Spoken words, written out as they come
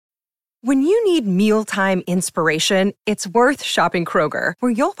When you need mealtime inspiration, it's worth shopping Kroger,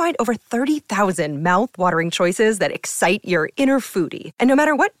 where you'll find over 30,000 mouth-watering choices that excite your inner foodie. And no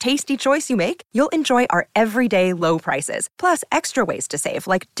matter what tasty choice you make, you'll enjoy our everyday low prices, plus extra ways to save,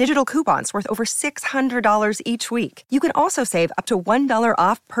 like digital coupons worth over $600 each week. You can also save up to $1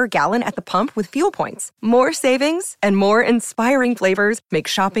 off per gallon at the pump with fuel points. More savings and more inspiring flavors make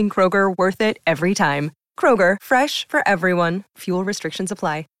shopping Kroger worth it every time. Kroger, fresh for everyone. Fuel restrictions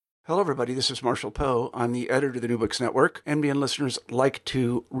apply. Hello, everybody. This is Marshall Poe. I'm the editor of the New Books Network. NBN listeners like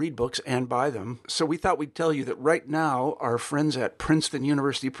to read books and buy them. So we thought we'd tell you that right now, our friends at Princeton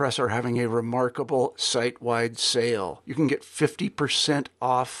University Press are having a remarkable site-wide sale. You can get 50%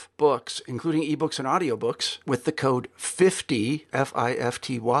 off books, including ebooks and audiobooks, with the code 50,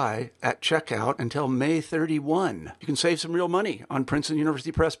 F-I-F-T-Y, at checkout until May 31. You can save some real money on Princeton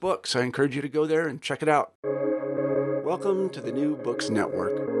University Press books. I encourage you to go there and check it out. Welcome to the New Books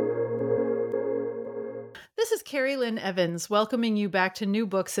Network. This is Carolyne Evans, welcoming you back to New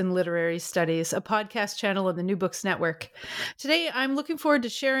Books in Literary Studies, a podcast channel on the New Books Network. Today, I'm looking forward to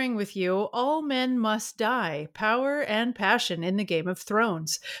sharing with you All Men Must Die, Power and Passion in the Game of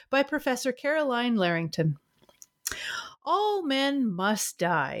Thrones by Professor Carolyne Larrington. All men must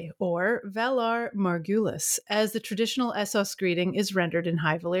die, or Valar Morghulis, as the traditional Essos greeting is rendered in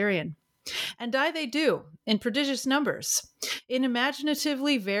High Valyrian. And die they do, in prodigious numbers, in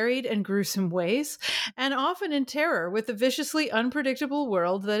imaginatively varied and gruesome ways, and often in terror with the viciously unpredictable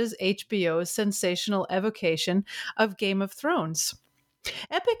world that is HBO's sensational evocation of Game of Thrones.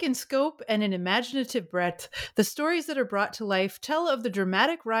 Epic in scope and in imaginative breadth, the stories that are brought to life tell of the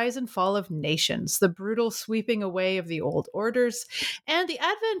dramatic rise and fall of nations, the brutal sweeping away of the old orders, and the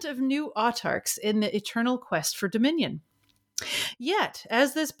advent of new autarchs in the eternal quest for dominion. Yet,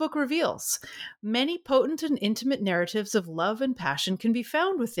 as this book reveals, many potent and intimate narratives of love and passion can be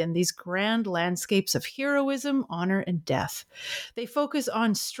found within these grand landscapes of heroism, honor, and death. They focus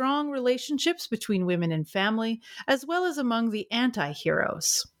on strong relationships between women and family, as well as among the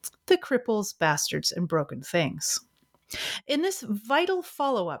anti-heroes, the cripples, bastards, and broken things. In this vital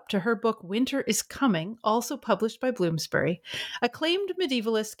follow-up to her book Winter is Coming, also published by Bloomsbury, acclaimed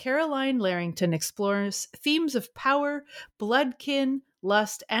medievalist Carolyne Larrington explores themes of power, bloodkin,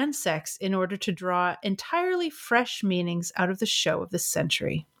 lust, and sex in order to draw entirely fresh meanings out of the show of the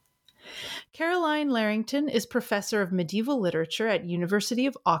century. Carolyne Larrington is Professor of Medieval Literature at University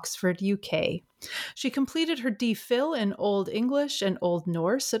of Oxford, UK. She completed her DPhil in Old English and Old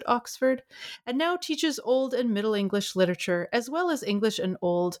Norse at Oxford, and now teaches Old and Middle English literature, as well as English and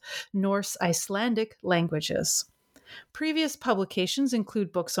Old Norse Icelandic languages. Previous publications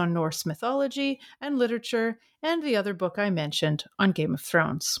include books on Norse mythology and literature, and the other book I mentioned on Game of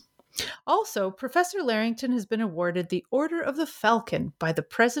Thrones. Also, Professor Larrington has been awarded the Order of the Falcon by the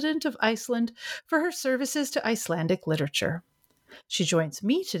President of Iceland for her services to Icelandic literature. She joins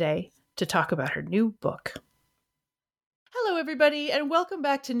me today to talk about her new book. Hello, everybody, and welcome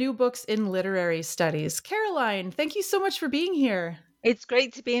back to New Books in Literary Studies. Carolyne, thank you so much for being here. It's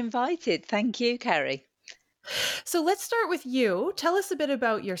great to be invited. Thank you, Carrie. So let's start with you. Tell us a bit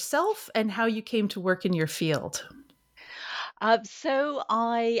about yourself and how you came to work in your field. So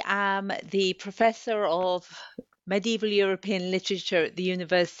I am the Professor of Medieval European Literature at the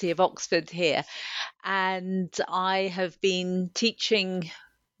University of Oxford here, and I have been teaching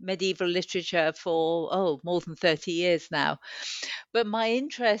medieval literature for more than 30 years now. But my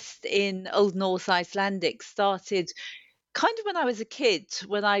interest in Old Norse Icelandic started kind of when I was a kid,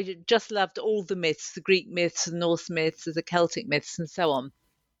 when I just loved all the myths, the Greek myths, the Norse myths, the Celtic myths, and so on.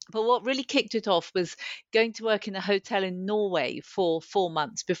 But what really kicked it off was going to work in a hotel in Norway for 4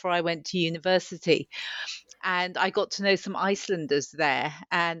 months before I went to university. And I got to know some Icelanders there,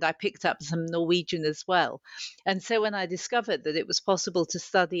 and I picked up some Norwegian as well. And so when I discovered that it was possible to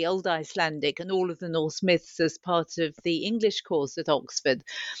study Old Icelandic and all of the Norse myths as part of the English course at Oxford,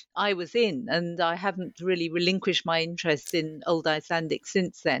 I was in, and I haven't really relinquished my interest in Old Icelandic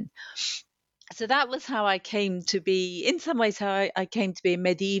since then. So that was how I came to be, in some ways, how I came to be a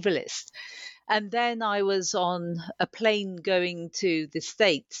medievalist. And then I was on a plane going to the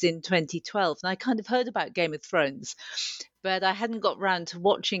States in 2012, and I kind of heard about Game of Thrones, but I hadn't got round to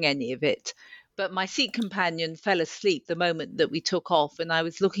watching any of it. But my seat companion fell asleep the moment that we took off, and I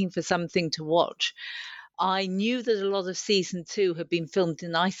was looking for something to watch. I knew that a lot of season 2 had been filmed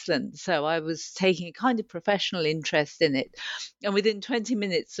in Iceland, so I was taking a kind of professional interest in it. And within 20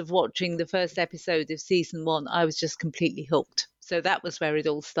 minutes of watching the first episode of season 1, I was just completely hooked. So that was where it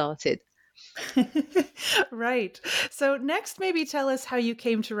all started. Right. So next, maybe tell us how you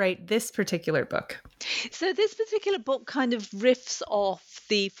came to write this particular book. So this particular book kind of riffs off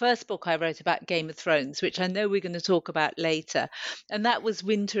the first book I wrote about Game of Thrones, which I know we're going to talk about later. And that was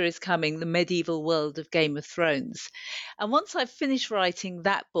Winter is Coming, the medieval world of Game of Thrones. And once I finished writing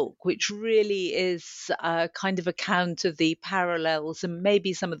that book, which really is a kind of account of the parallels and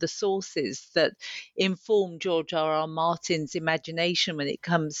maybe some of the sources that inform George R.R. Martin's imagination when it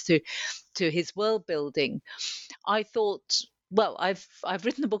comes to his world building, I thought, well, I've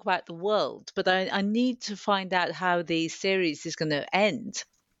written a book about the world, but I need to find out how the series is going to end.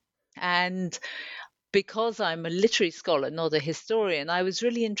 And because I'm a literary scholar, not a historian, I was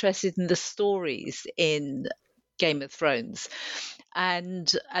really interested in the stories in Game of Thrones. And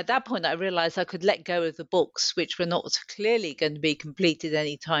at that point, I realized I could let go of the books, which were not clearly going to be completed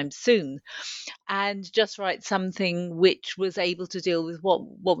anytime soon, and just write something which was able to deal with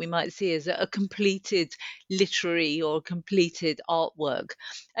what we might see as a completed literary or completed artwork,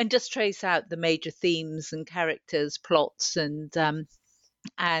 and just trace out the major themes and characters, plots,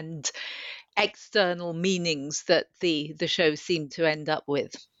 and external meanings that the show seemed to end up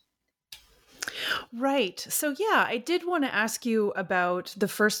with. Right. So, yeah, I did want to ask you about the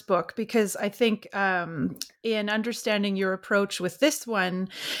first book because I think in understanding your approach with this one,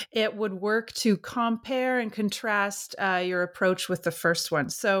 it would work to compare and contrast your approach with the first one.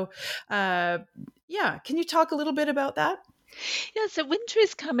 So, yeah, can you talk a little bit about that? Yeah, so Winter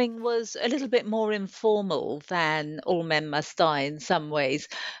is Coming was a little bit more informal than All Men Must Die in some ways.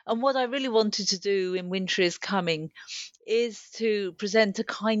 And what I really wanted to do in Winter is Coming is to present a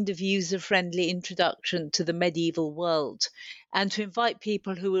kind of user-friendly introduction to the medieval world and to invite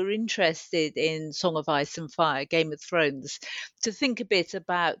people who are interested in Song of Ice and Fire, Game of Thrones, to think a bit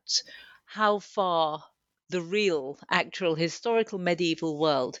about how far the real, actual, historical medieval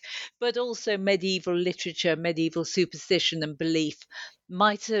world, but also medieval literature, medieval superstition and belief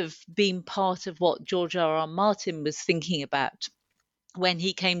might have been part of what George R.R. Martin was thinking about when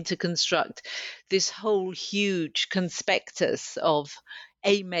he came to construct this whole huge conspectus of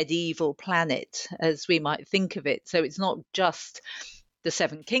a medieval planet, as we might think of it. So it's not just the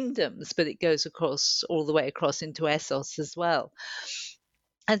Seven Kingdoms, but it goes across all the way across into Essos as well.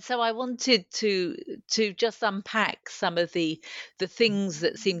 And so I wanted to just unpack some of the things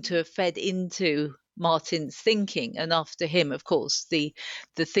that seem to have fed into Martin's thinking, and after him, of course, the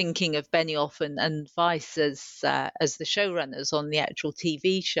thinking of Benioff and Weiss as the showrunners on the actual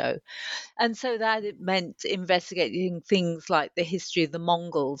TV show. And so that it meant investigating things like the history of the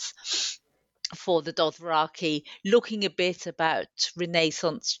Mongols for the Dothraki, looking a bit about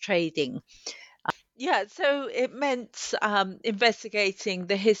Renaissance trading. Yeah, so it meant investigating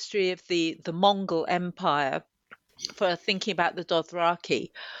the history of the Mongol Empire for thinking about the Dothraki.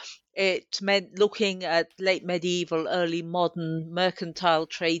 It meant looking at late medieval, early modern mercantile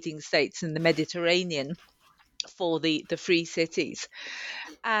trading states in the Mediterranean for the free cities.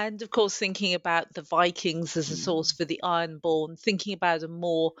 And of course, thinking about the Vikings as a source for the Ironborn, thinking about a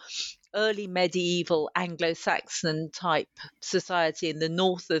more early medieval Anglo-Saxon type society in the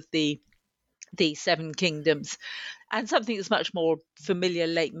north of the Seven Kingdoms, and something that's much more familiar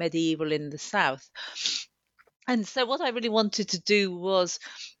late medieval in the south. And so what I really wanted to do was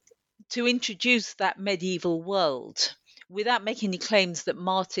to introduce that medieval world without making any claims that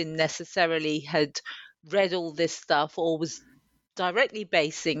Martin necessarily had read all this stuff or was directly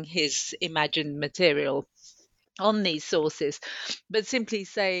basing his imagined material on these sources, but simply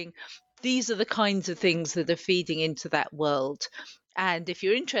saying these are the kinds of things that are feeding into that world. And if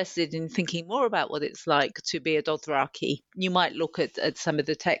you're interested in thinking more about what it's like to be a Dothraki, you might look at some of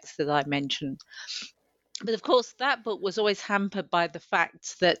the texts that I mentioned. But of course, that book was always hampered by the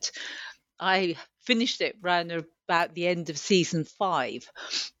fact that I finished it around about the end of season 5.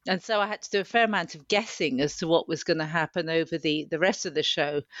 And so I had to do a fair amount of guessing as to what was going to happen over the rest of the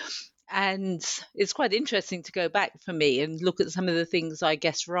show. And it's quite interesting to go back for me and look at some of the things I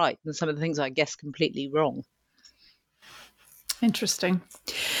guessed right and some of the things I guessed completely wrong. Interesting.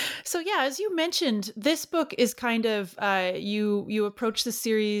 So yeah, as you mentioned, this book is kind of you approach the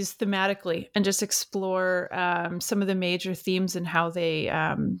series thematically and just explore some of the major themes and how they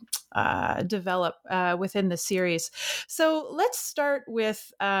develop within the series. So let's start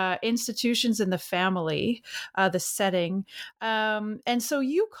with institutions in the family, the setting. And so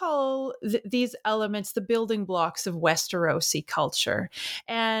you call these elements the building blocks of Westerosi culture,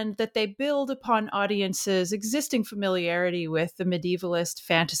 and that they build upon audiences' existing familiarity with the medievalist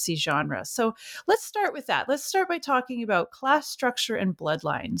fantasy genre. So let's start with that. Let's start by talking about class structure and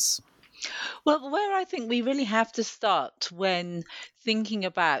bloodlines. Well, where I think we really have to start when thinking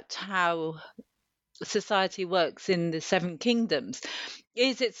about how society works in the Seven Kingdoms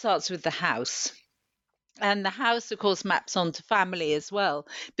is it starts with the house. And the house, of course, maps onto family as well,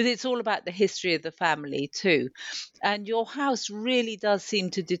 but it's all about the history of the family too. And your house really does seem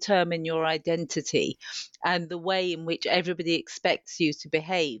to determine your identity and the way in which everybody expects you to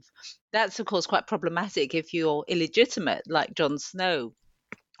behave. That's, of course, quite problematic if you're illegitimate, like Jon Snow,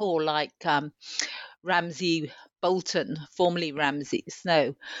 or like Ramsay Bolton, formerly Ramsay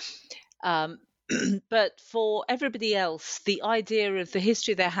Snow. Um, but for everybody else, the idea of the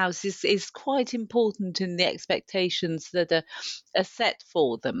history of their house is quite important in the expectations that are set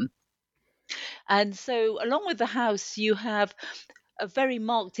for them. And so, along with the house, you have a very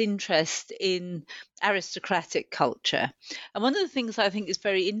marked interest in aristocratic culture. And one of the things I think is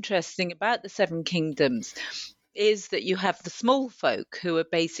very interesting about the Seven Kingdoms is that you have the small folk who are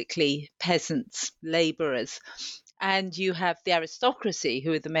basically peasants, labourers, and you have the aristocracy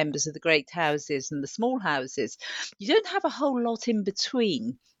who are the members of the great houses and the small houses. You don't have a whole lot in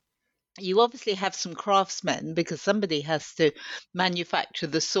between. You obviously have some craftsmen because somebody has to manufacture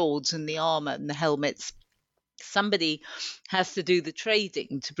the swords and the armour and the helmets. Somebody has to do the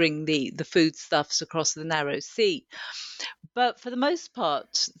trading to bring the foodstuffs across the narrow sea. But for the most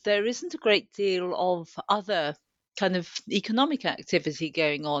part, there isn't a great deal of other kind of economic activity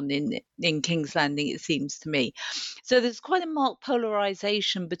going on in King's Landing, it seems to me. So there's quite a marked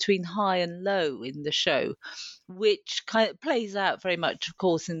polarization between high and low in the show, which kind of plays out very much, of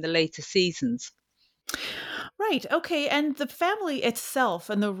course, in the later seasons. Right. Okay. And the family itself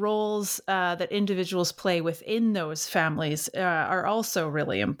and the roles that individuals play within those families are also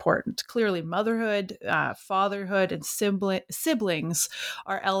really important. Clearly, motherhood, fatherhood, and siblings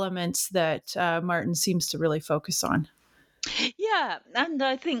are elements that Martin seems to really focus on. Yeah. And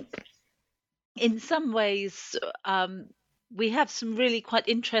I think in some ways, we have some really quite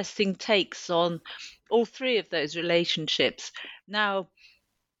interesting takes on all three of those relationships. Now,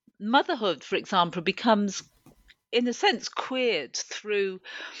 motherhood, for example, becomes in a sense queered through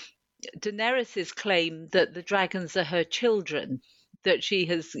Daenerys's claim that the dragons are her children, that she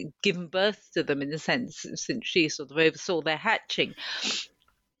has given birth to them in a sense since she sort of oversaw their hatching.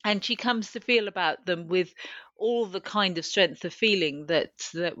 And she comes to feel about them with all the kind of strength of feeling that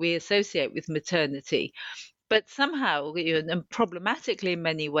we associate with maternity. But somehow, and problematically in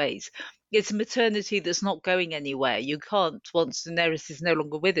many ways, it's a maternity that's not going anywhere. You can't, once Daenerys is no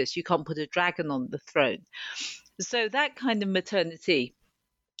longer with us, you can't put a dragon on the throne. So that kind of maternity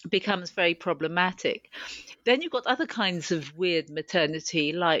becomes very problematic. Then you've got other kinds of weird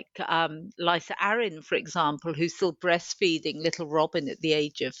maternity, like Lysa Arryn, for example, who's still breastfeeding little Robin at the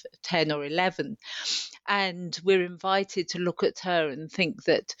age of 10 or 11. And we're invited to look at her and think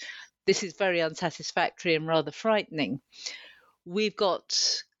that this is very unsatisfactory and rather frightening. We've got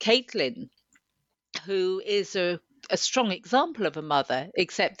Caitlin, who is a strong example of a mother,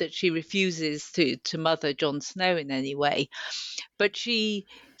 except that she refuses to mother Jon Snow in any way. But she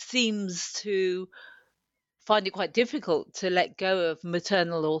seems to find it quite difficult to let go of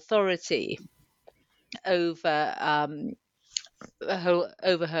maternal authority over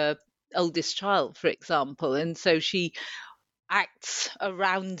over her oldest child, for example, and so she acts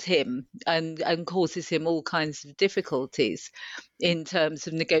around him and causes him all kinds of difficulties in terms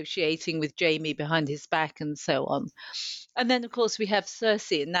of negotiating with Jaime behind his back and so on. And then, of course, we have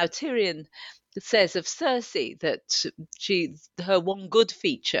Cersei. And now Tyrion says of Cersei that her one good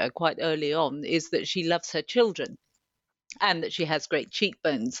feature quite early on is that she loves her children and that she has great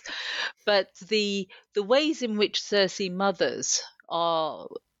cheekbones. But the ways in which Cersei mothers are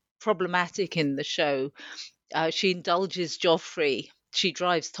problematic in the show. She indulges Joffrey. She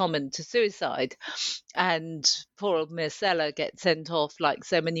drives Tommen to suicide. And poor old Myrcella gets sent off, like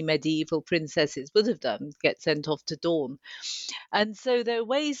so many medieval princesses would have done, get sent off to Dorne. And so there are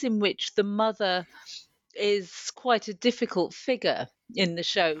ways in which the mother is quite a difficult figure in the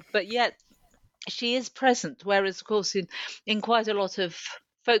show, but yet she is present. Whereas, of course, in quite a lot of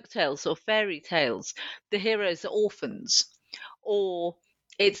folk tales or fairy tales, the heroes are orphans, or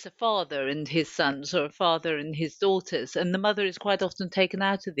it's a father and his sons or a father and his daughters, and the mother is quite often taken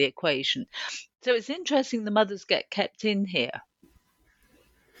out of the equation. So it's interesting the mothers get kept in here.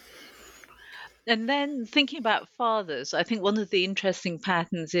 And then thinking about fathers, I think one of the interesting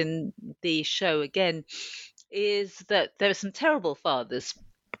patterns in the show again is that there are some terrible fathers.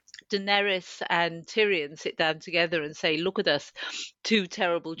 Daenerys and Tyrion sit down together and say, look at us, two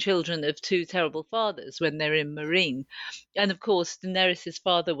terrible children of two terrible fathers when they're in Meereen. And of course, Daenerys'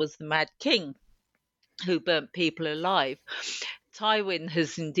 father was the Mad King who burnt people alive. Tywin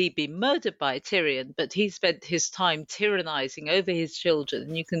has indeed been murdered by Tyrion, but he spent his time tyrannizing over his children.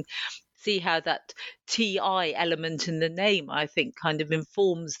 And you can see how that TI element in the name, I think, kind of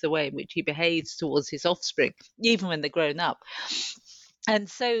informs the way in which he behaves towards his offspring, even when they're grown up. And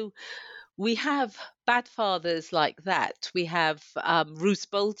so we have bad fathers like that. We have Roose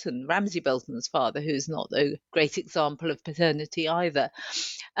Bolton, Ramsay Bolton's father, who's not a great example of paternity either.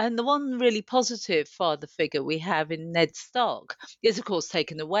 And the one really positive father figure we have in Ned Stark is, of course,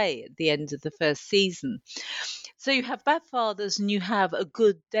 taken away at the end of the first season. So you have bad fathers and you have a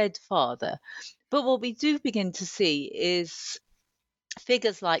good dead father. But what we do begin to see is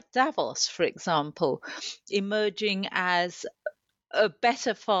figures like Davos, for example, emerging as a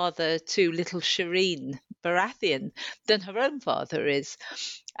better father to little Shireen Baratheon than her own father is.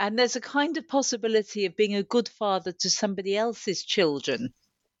 And there's a kind of possibility of being a good father to somebody else's children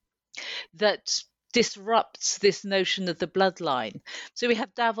that disrupts this notion of the bloodline. So we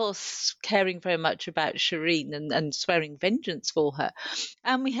have Davos caring very much about Shireen and swearing vengeance for her.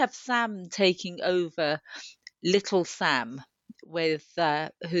 And we have Sam taking over little Sam, with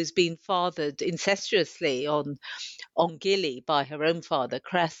who's been fathered incestuously on Gilly by her own father,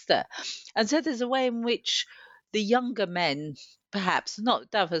 Craster. And so there's a way in which the younger men, perhaps,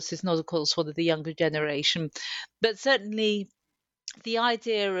 not Davos is not, of course, one of the younger generation, but certainly the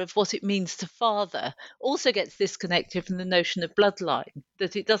idea of what it means to father also gets disconnected from the notion of bloodline,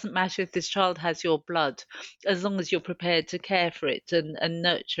 that it doesn't matter if this child has your blood, as long as you're prepared to care for it and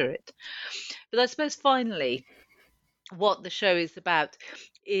nurture it. But I suppose finally, what the show is about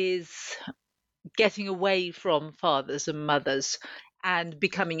is getting away from fathers and mothers and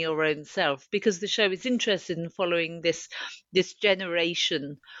becoming your own self, because the show is interested in following this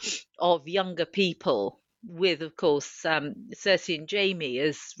generation of younger people with, of course, Cersei and Jaime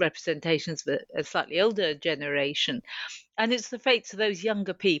as representations of a slightly older generation. And it's the fates of those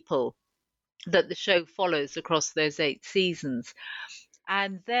younger people that the show follows across those 8 seasons.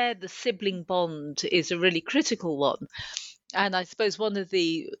 And there, the sibling bond is a really critical one. And I suppose one of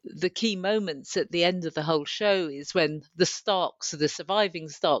the key moments at the end of the whole show is when the Starks, the surviving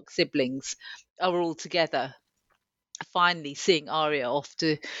Stark siblings, are all together, finally seeing Arya off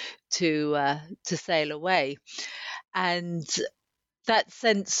to sail away. And that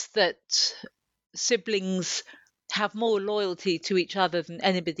sense that siblings have more loyalty to each other than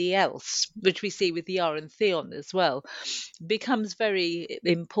anybody else, which we see with Yara and Theon as well, becomes very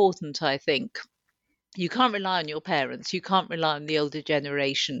important, I think. You can't rely on your parents. You can't rely on the older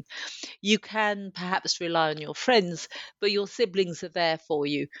generation. You can perhaps rely on your friends, but your siblings are there for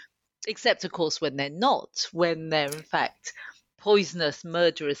you, except, of course, when they're not, when they're, in fact, poisonous,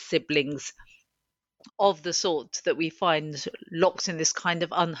 murderous siblings of the sort that we find locked in this kind of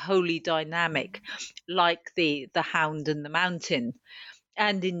unholy dynamic, like the Hound and the Mountain.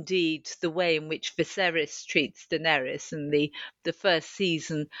 And indeed, the way in which Viserys treats Daenerys in the first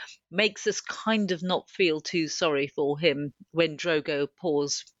season makes us kind of not feel too sorry for him when Drogo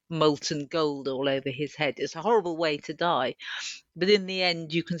pours molten gold all over his head. It's a horrible way to die. But in the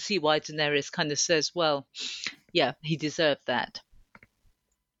end, you can see why Daenerys kind of says, well, yeah, he deserved that.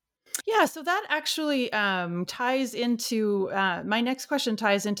 Yeah, so that actually ties into my next question,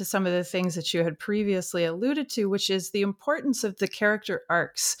 ties into some of the things that you had previously alluded to, which is the importance of the character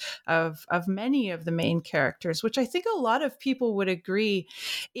arcs of many of the main characters, which I think a lot of people would agree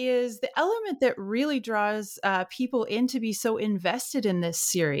is the element that really draws people in to be so invested in this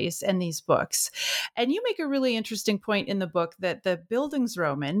series and these books. And you make a really interesting point in the book that the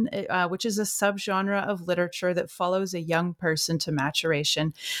Bildungsroman, which is a subgenre of literature that follows a young person to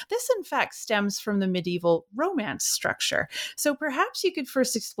maturation, this in fact stems from the medieval romance structure. So perhaps you could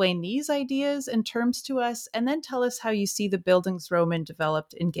first explain these ideas and terms to us, and then tell us how you see the Bildungsroman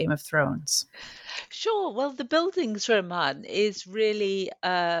developed in Game of Thrones. Sure. Well, the Bildungsroman is really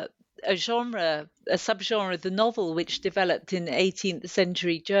a subgenre of the novel which developed in 18th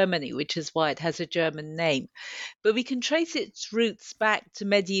century Germany, which is why it has a German name. But we can trace its roots back to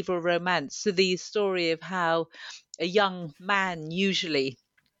medieval romance, to the story of how a young man usually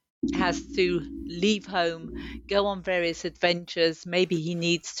has to leave home, go on various adventures. Maybe he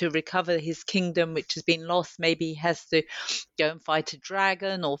needs to recover his kingdom, which has been lost. Maybe he has to go and fight a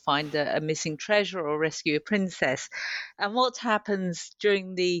dragon or find a missing treasure or rescue a princess. And what happens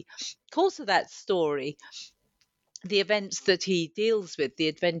during the course of that story, the events that he deals with, the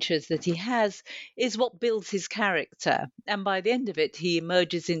adventures that he has, is what builds his character. And by the end of it, he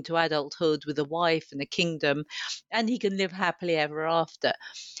emerges into adulthood with a wife and a kingdom, and he can live happily ever after.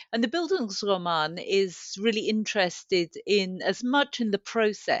 And the Bildungsroman is really interested in, as much in the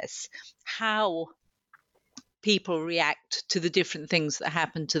process, how people react to the different things that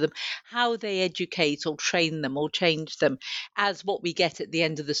happen to them, how they educate or train them or change them, as what we get at the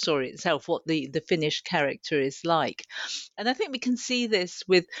end of the story itself, what the finished character is like. And I think we can see this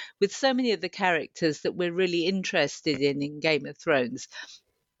with so many of the characters that we're really interested in Game of Thrones.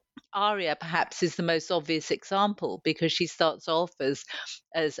 Arya perhaps is the most obvious example because she starts off as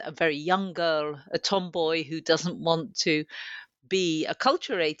a very young girl, a tomboy who doesn't want to be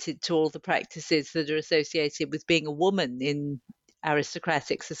acculturated to all the practices that are associated with being a woman in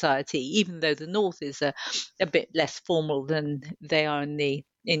aristocratic society, even though the North is a bit less formal than they are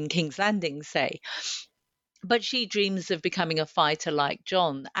in King's Landing, say. But she dreams of becoming a fighter like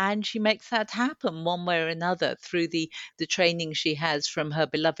John, and she makes that happen one way or another through the training she has from her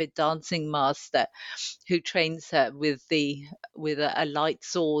beloved dancing master, who trains her with a light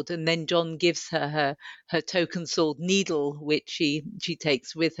sword, and then John gives her token sword needle, which she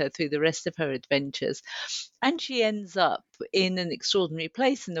takes with her through the rest of her adventures, and she ends up in an extraordinary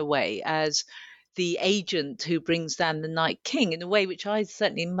place in a way as the agent who brings down the Night King in a way which I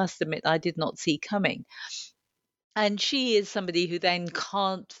certainly must admit I did not see coming. And she is somebody who then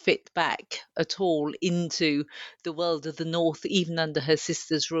can't fit back at all into the world of the North, even under her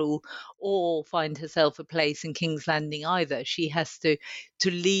sister's rule, or find herself a place in King's Landing either. She has to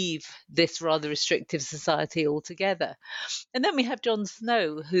leave this rather restrictive society altogether. And then we have Jon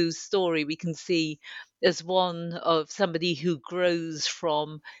Snow, whose story we can see as one of somebody who grows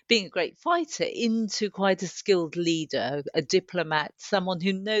from being a great fighter into quite a skilled leader, a diplomat, someone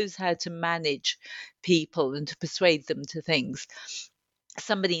who knows how to manage people and to persuade them to things.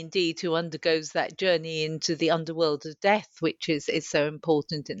 Somebody indeed who undergoes that journey into the underworld of death, which is so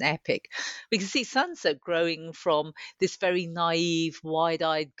important and epic. We can see Sansa growing from this very naive,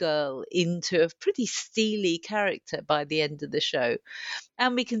 wide-eyed girl into a pretty steely character by the end of the show.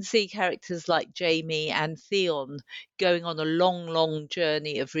 And we can see characters like Jaime and Theon going on a long, long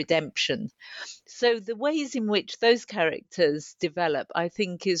journey of redemption. So the ways in which those characters develop, I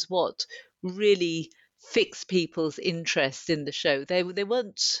think, is what really fixed people's interest in the show. They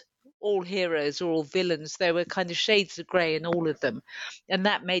weren't all heroes or all villains. There were kind of shades of grey in all of them. And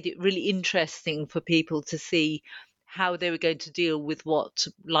that made it really interesting for people to see how they were going to deal with what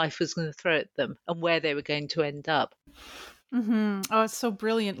life was going to throw at them and where they were going to end up. Mm-hmm. Oh, it's so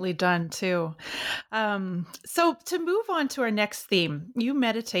brilliantly done too. So to move on to our next theme, you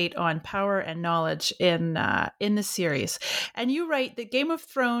meditate on power and knowledge in the series, and you write that Game of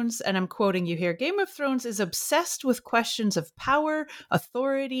Thrones, and I'm quoting you here: Game of Thrones is obsessed with questions of power,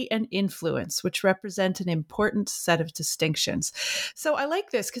 authority, and influence, which represent an important set of distinctions. So I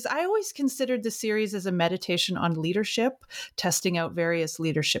like this because I always considered the series as a meditation on leadership, testing out various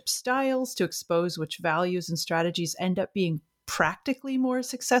leadership styles to expose which values and strategies end up being practically more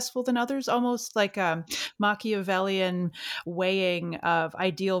successful than others, almost like a Machiavellian weighing of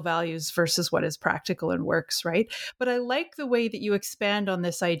ideal values versus what is practical and works, right? But I like the way that you expand on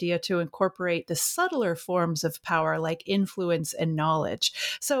this idea to incorporate the subtler forms of power like influence and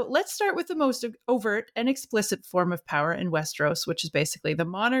knowledge. So let's start with the most overt and explicit form of power in Westeros, which is basically the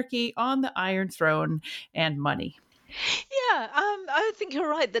monarchy on the Iron Throne and money. Yeah, I think you're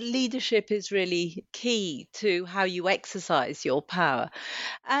right that leadership is really key to how you exercise your power.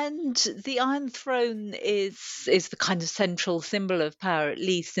 And the Iron Throne is the kind of central symbol of power, at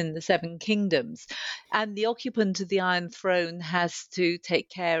least in the Seven Kingdoms. And the occupant of the Iron Throne has to take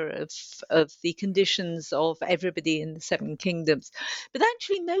care of the conditions of everybody in the Seven Kingdoms. But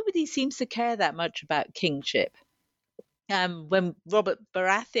actually, nobody seems to care that much about kingship. When Robert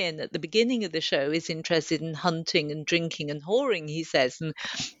Baratheon at the beginning of the show is interested in hunting and drinking and whoring, he says, and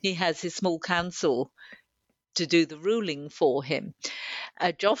he has his small council to do the ruling for him.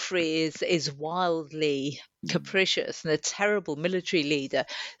 Joffrey is wildly capricious and a terrible military leader.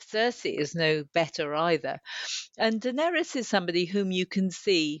 Cersei is no better either. And Daenerys is somebody whom you can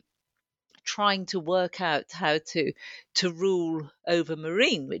see trying to work out how to rule over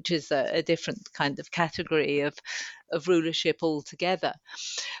Marine, which is a different kind of category of rulership altogether.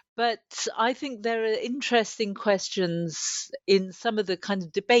 But I think there are interesting questions in some of the kind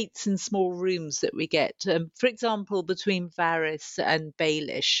of debates in small rooms that we get. For example, between Varys and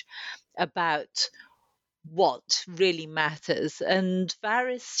Baelish about what really matters. And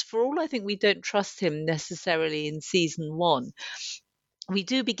Varys, for all I think we don't trust him necessarily in season 1, we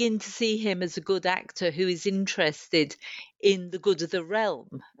do begin to see him as a good actor who is interested in the good of the realm,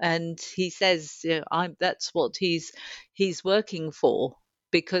 and he says, that's what he's working for.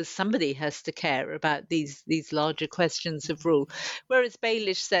 because somebody has to care about these larger questions of rule. Whereas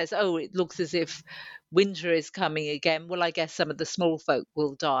Baelish says, oh, it looks as if winter is coming again. Well, I guess some of the small folk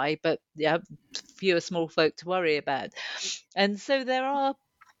will die, but yeah, fewer small folk to worry about. And so there are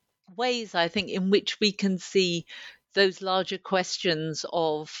ways, I think, in which we can see those larger questions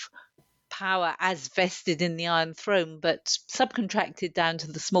of power as vested in the Iron Throne, but subcontracted down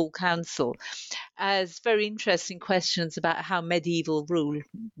to the small council, as very interesting questions about how medieval rule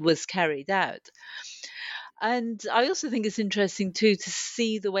was carried out. And I also think it's interesting too to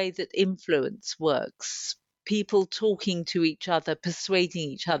see the way that influence works. People talking to each other,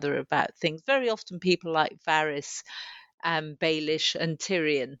 persuading each other about things. Very often, people like Varys and Baelish and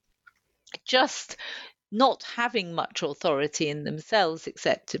Tyrion just not having much authority in themselves,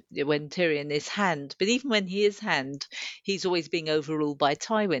 except when Tyrion is hand. But even when he is hand, he's always being overruled by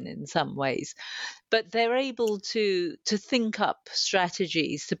Tywin in some ways. But they're able to think up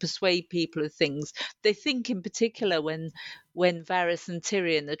strategies to persuade people of things. They think in particular when Varys and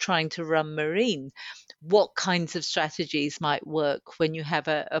Tyrion are trying to run Meereen, what kinds of strategies might work when you have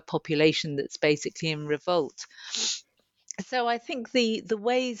a population that's basically in revolt. So I think the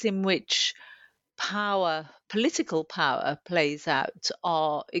ways in which political power plays out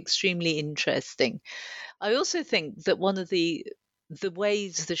are extremely interesting. I also think that one of the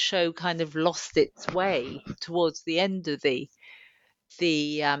ways the show kind of lost its way towards the end of the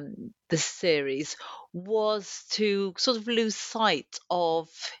series was to sort of lose sight of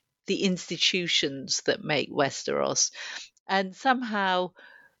the institutions that make Westeros, and somehow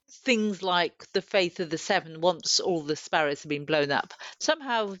things like the faith of the Seven, once all the sparrows have been blown up,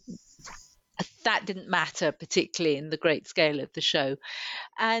 somehow that didn't matter particularly in the great scale of the show.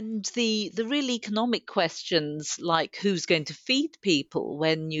 And the real economic questions, like who's going to feed people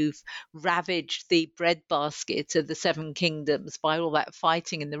when you've ravaged the breadbasket of the Seven Kingdoms by all that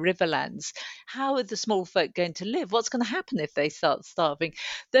fighting in the Riverlands, how are the small folk going to live? What's going to happen if they start starving?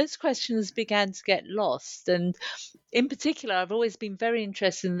 Those questions began to get lost. And in particular, I've always been very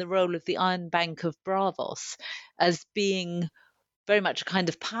interested in the role of the Iron Bank of Braavos as being very much a kind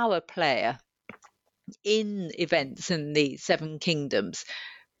of power player in events in the Seven Kingdoms,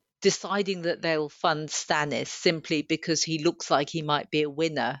 deciding that they'll fund Stannis simply because he looks like he might be a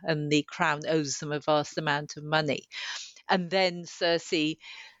winner and the crown owes them a vast amount of money. And then Cersei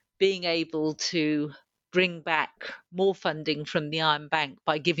being able to bring back more funding from the Iron Bank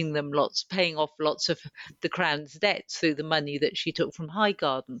by giving them paying off lots of the crown's debts through the money that she took from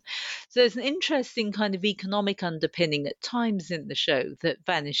Highgarden. So there's an interesting kind of economic underpinning at times in the show that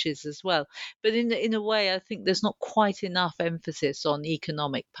vanishes as well. But in a way, I think there's not quite enough emphasis on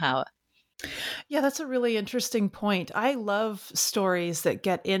economic power. Yeah, that's a really interesting point. I love stories that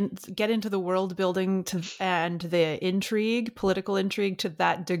get into the world building and the intrigue, political intrigue, to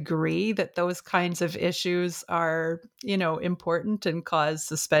that degree that those kinds of issues are, important and cause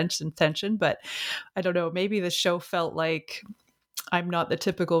suspense and tension. But I don't know, maybe the show felt like I'm not the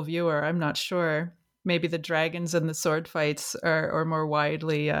typical viewer. I'm not sure. Maybe the dragons and the sword fights are more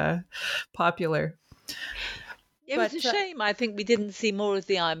widely popular. It was a shame. I think we didn't see more of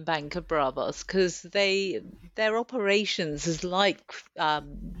the Iron Bank of Braavos because their operations is like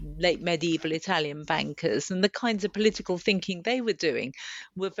late medieval Italian bankers, and the kinds of political thinking they were doing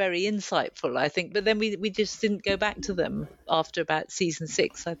were very insightful, I think. But then we just didn't go back to them after about season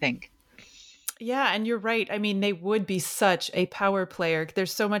 6, I think. Yeah, and you're right. I mean, they would be such a power player.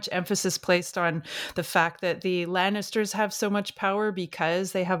 There's so much emphasis placed on the fact that the Lannisters have so much power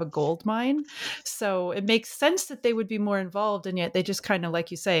because they have a gold mine. So it makes sense that they would be more involved, and yet they just kind of,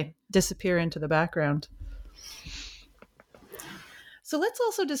 like you say, disappear into the background. So let's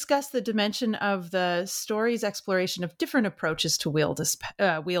also discuss the dimension of the story's exploration of different approaches to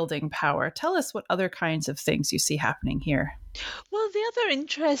wielding power. Tell us what other kinds of things you see happening here. Well, the other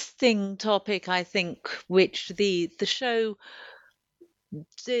interesting topic, I think, which the show,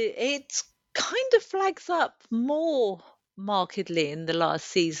 it kind of flags up more markedly in the last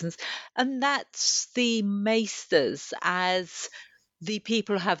seasons, and that's the maesters as the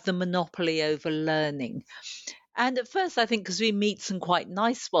people who have the monopoly over learning. And at first, I think because we meet some quite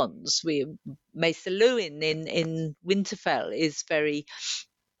nice ones, Maester Lewin in Winterfell is very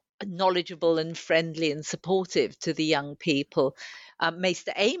knowledgeable and friendly and supportive to the young people.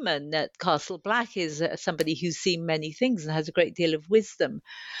 Maester Aemon at Castle Black is somebody who's seen many things and has a great deal of wisdom.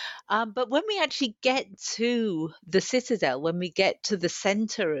 But when we actually get to the Citadel, when we get to the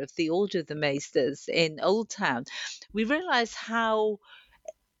centre of the Order of the Maesters in Old Town, we realise how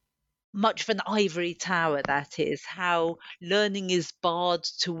much of an ivory tower that is, how learning is barred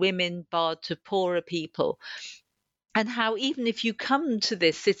to women, barred to poorer people. and how even if you come to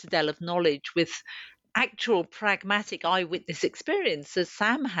this citadel of knowledge with actual pragmatic eyewitness experience, as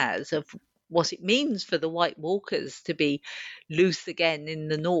Sam has, of what it means for the White Walkers to be loose again in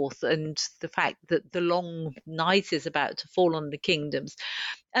the north, and the fact that the long night is about to fall on the kingdoms.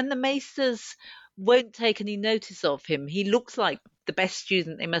 And the Maesters won't take any notice of him. He looks like the best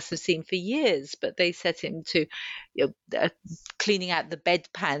student they must have seen for years, but they set him to cleaning out the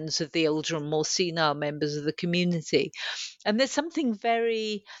bedpans of the older and more senile members of the community. And there's something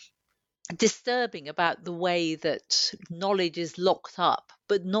very disturbing about the way that knowledge is locked up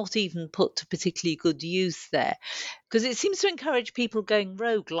but not even put to particularly good use there, because it seems to encourage people going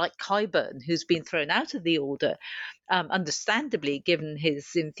rogue, like Qyburn, who's been thrown out of the order, understandably, given his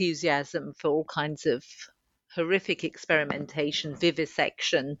enthusiasm for all kinds of horrific experimentation,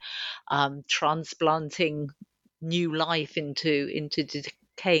 vivisection, transplanting new life into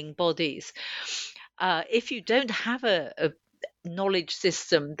decaying bodies. If you don't have a knowledge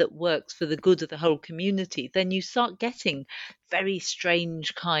system that works for the good of the whole community, then you start getting very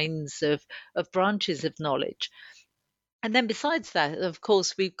strange kinds of branches of knowledge. And then besides that, of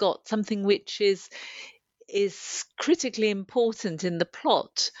course, we've got something which is critically important in the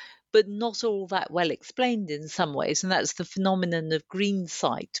plot, but not all that well explained in some ways, and that's the phenomenon of green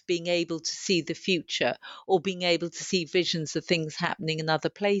sight, being able to see the future or being able to see visions of things happening in other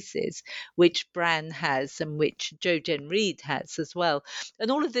places, which Bran has and which Jojen Reed has as well.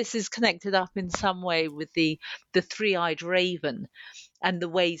 And all of this is connected up in some way with the three-eyed raven and the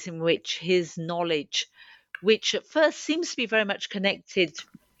ways in which his knowledge, which at first seems to be very much connected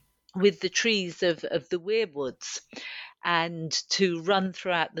with the trees of the weirwoods and to run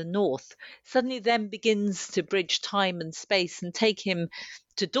throughout the north, suddenly then begins to bridge time and space and take him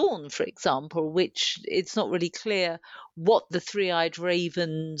to Dawn, for example, which it's not really clear what the three-eyed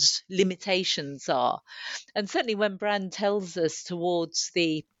raven's limitations are. And certainly when Bran tells us towards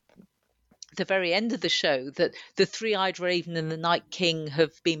the very end of the show that the three-eyed raven and the Night King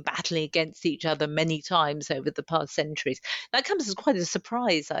have been battling against each other many times over the past centuries, that comes as quite a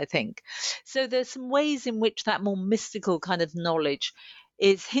surprise, I think. So there's some ways in which that more mystical kind of knowledge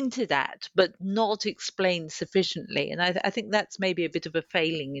is hinted at but not explained sufficiently, and I think that's maybe a bit of a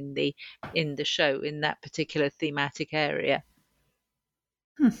failing in the show in that particular thematic area.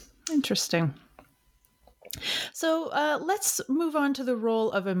 Interesting. So let's move on to the role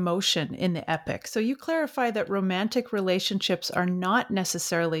of emotion in the epic. So you clarify that romantic relationships are not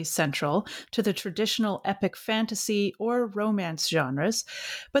necessarily central to the traditional epic fantasy or romance genres,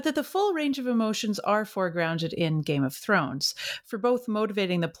 but that the full range of emotions are foregrounded in Game of Thrones, for both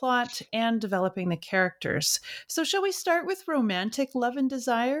motivating the plot and developing the characters. So shall we start with romantic love and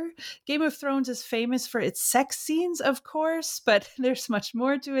desire? Game of Thrones is famous for its sex scenes, of course, but there's much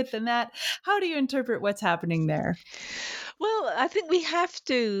more to it than that. How do you interpret what's happening there? Well, I think we have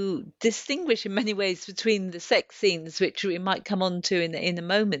to distinguish in many ways between the sex scenes, which we might come on to in a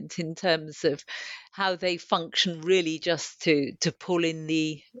moment, in terms of how they function really just to pull in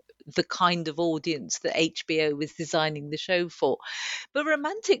the kind of audience that HBO was designing the show for. But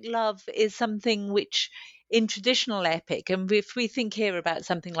romantic love is something which, in traditional epic, and if we think here about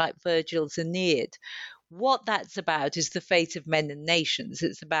something like Virgil's Aeneid, what that's about is the fate of men and nations.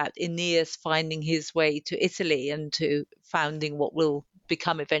 It's about Aeneas finding his way to Italy and to founding what will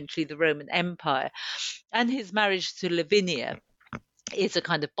become eventually the Roman Empire. And his marriage to Lavinia is a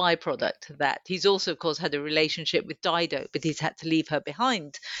kind of byproduct of that. He's also, of course, had a relationship with Dido, but he's had to leave her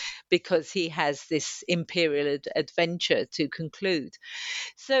behind because he has this imperial adventure to conclude.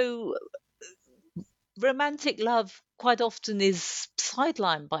 So romantic love quite often is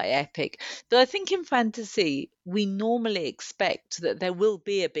sidelined by epic, but I think in fantasy we normally expect that there will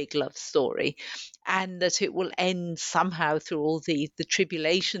be a big love story and that it will end somehow through all the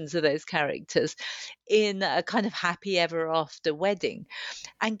tribulations of those characters in a kind of happy ever after wedding.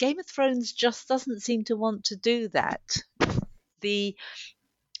 And Game of Thrones just doesn't seem to want to do that. The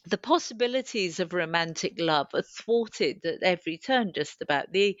possibilities of romantic love are thwarted at every turn, just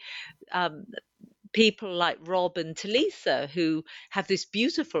about. The people like Rob and Talisa, who have this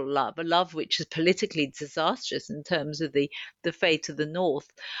beautiful love, a love which is politically disastrous in terms of the fate of the North,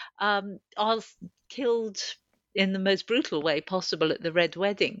 are killed in the most brutal way possible at the Red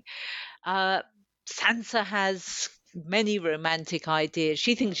Wedding. Sansa has many romantic ideas.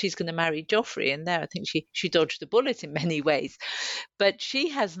 She thinks she's going to marry Joffrey, and there I think she dodged a bullet in many ways. But she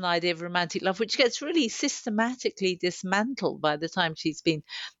has an idea of romantic love which gets really systematically dismantled by the time she's been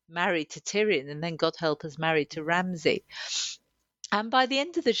married to Tyrion, and then, God help us, married to Ramsay. And by the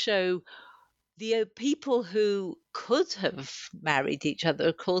end of the show, The people who could have married each other,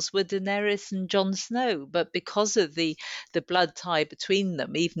 of course, were Daenerys and Jon Snow, but because of the blood tie between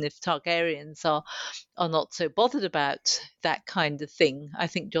them, even if Targaryens are not so bothered about that kind of thing, I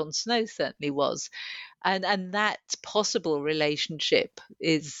think Jon Snow certainly was, and that possible relationship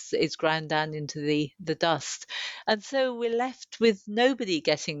is ground down into the dust, and so we're left with nobody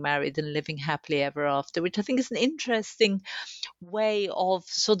getting married and living happily ever after, which I think is an interesting way of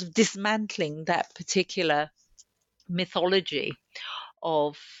sort of dismantling that particular mythology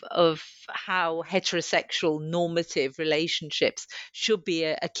of how heterosexual normative relationships should be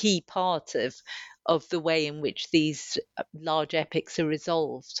a key part of the way in which these large epics are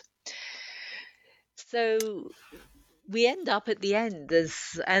resolved. So we end up at the end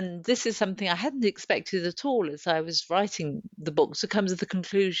and this is something I hadn't expected at all as I was writing the book, to come to the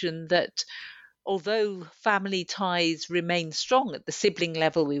conclusion that although family ties remain strong at the sibling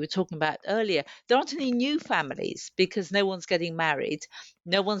level we were talking about earlier, there aren't any new families because no one's getting married,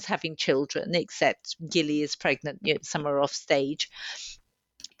 no one's having children except Gilly is pregnant, some are off stage.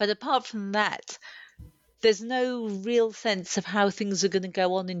 But apart from that, there's no real sense of how things are going to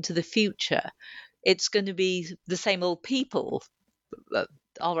go on into the future. It's going to be the same old people,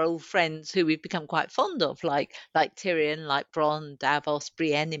 our old friends who we've become quite fond of, like Tyrion, like Bronn, Davos,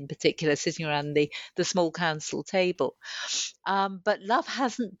 Brienne in particular, sitting around the small council table. But love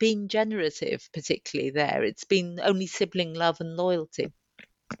hasn't been generative, particularly there. It's been only sibling love and loyalty.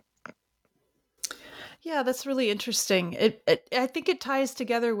 Yeah, that's really interesting. I think it ties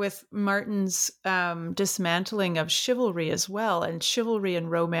together with Martin's dismantling of chivalry as well. And chivalry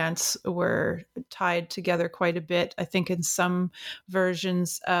and romance were tied together quite a bit, I think, in some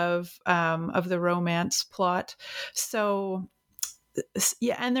versions of the romance plot. So,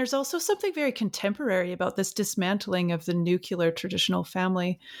 yeah, and there's also something very contemporary about this dismantling of the nuclear traditional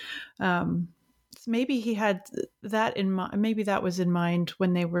family. Maybe he had that in mind. Maybe that was in mind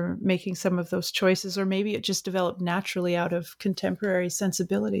when they were making some of those choices, or maybe it just developed naturally out of contemporary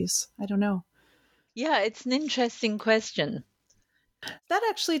sensibilities. I don't know. Yeah, it's an interesting question. That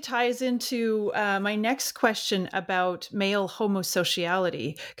actually ties into my next question about male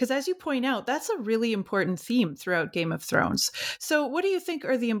homosociality, because as you point out, that's a really important theme throughout Game of Thrones. So what do you think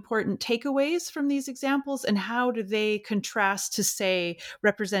are the important takeaways from these examples, and how do they contrast to, say,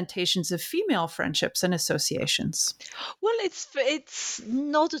 representations of female friendships and associations? Well, it's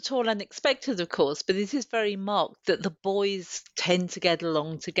not at all unexpected, of course, but it is very marked that the boys tend to get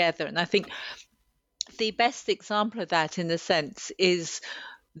along together. And I think the best example of that, in a sense, is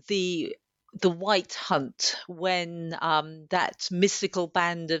the White Hunt, when that mystical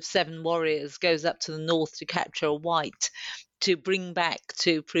band of 7 warriors goes up to the north to capture a white, to bring back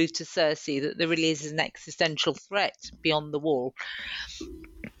to prove to Cersei that there really is an existential threat beyond the wall.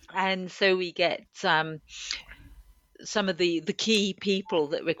 And so we get some of the key people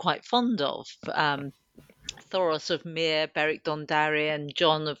that we're quite fond of. Thoros of Myr, Beric Dondarrion,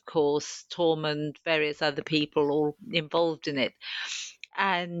 Jon, of course, Tormund, various other people all involved in it.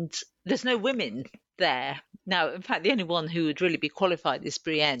 And there's no women there. Now, in fact, the only one who would really be qualified is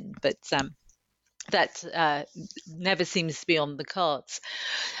Brienne, but that never seems to be on the cards.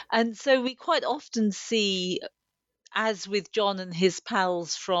 And so we quite often see, as with Jon and his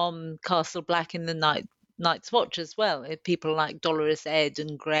pals from Castle Black in the Night's Watch as well, people like Dolorous Ed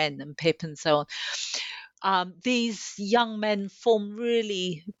and Gren and Pip and so on, these young men form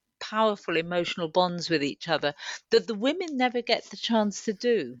really powerful emotional bonds with each other that the women never get the chance to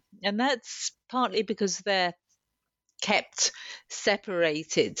do. And that's partly because they're kept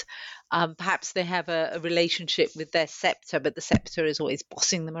separated. Perhaps they have a relationship with their scepter, but the scepter is always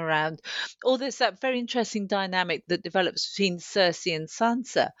bossing them around. Or there's that very interesting dynamic that develops between Cersei and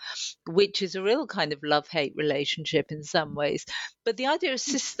Sansa, which is a real kind of love-hate relationship in some ways. But the idea of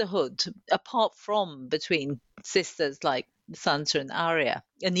sisterhood, apart from between sisters like Sansa and Arya,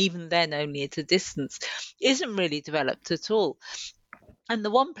 and even then only at a distance, isn't really developed at all. And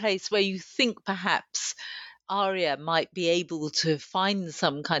the one place where you think perhaps Arya might be able to find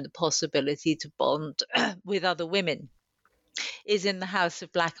some kind of possibility to bond with other women is in the House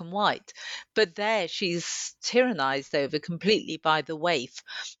of Black and White. But there she's tyrannized over completely by the waif.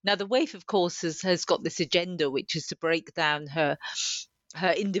 Now, the waif, of course, has got this agenda, which is to break down her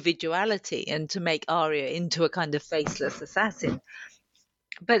individuality and to make Arya into a kind of faceless assassin.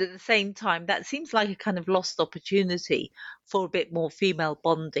 But at the same time, that seems like a kind of lost opportunity for a bit more female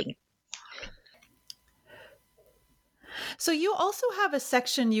bonding. So you also have a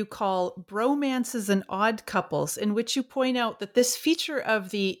section you call Bromances and Odd Couples, in which you point out that this feature of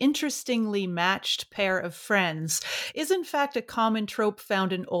the interestingly matched pair of friends is in fact a common trope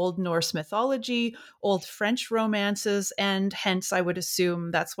found in Old Norse mythology, Old French romances, and hence I would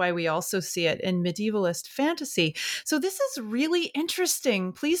assume that's why we also see it in medievalist fantasy. So this is really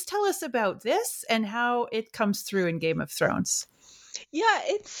interesting. Please tell us about this and how it comes through in Game of Thrones. Yeah,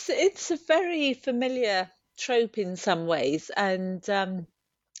 it's a very familiar trope in some ways, and the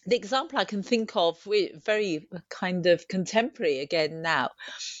example I can think of, very kind of contemporary again now,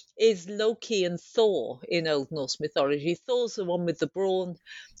 is Loki and Thor in Old Norse mythology. Thor's the one with the brawn,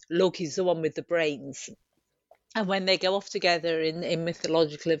 Loki's the one with the brains. And when they go off together in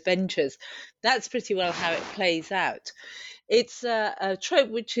mythological adventures, that's pretty well how it plays out. It's a trope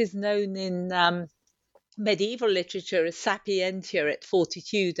which is known in medieval literature as sapientia et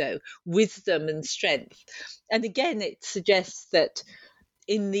fortitudo, wisdom and strength. And again, it suggests that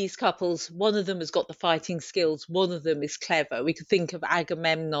in these couples, one of them has got the fighting skills, one of them is clever. We could think of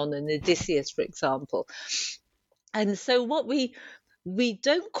Agamemnon and Odysseus, for example. And so what we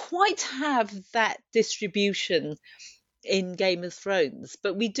don't quite have that distribution in Game of Thrones,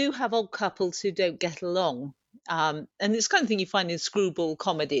 but we do have odd couples who don't get along. And it's the kind of thing you find in screwball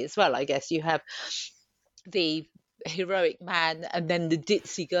comedy as well, I guess. You have the heroic man and then the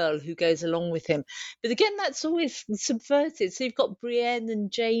ditzy girl who goes along with him. But again, that's always subverted. So you've got Brienne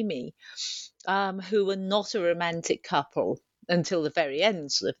and Jamie, who are not a romantic couple until the very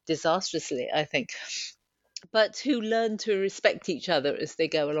end, sort of disastrously, I think, but who learn to respect each other as they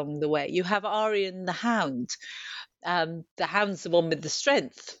go along the way. You have Arya and the Hound. The Hound's the one with the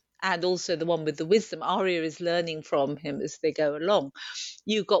strength and also the one with the wisdom. Arya is learning from him as they go along.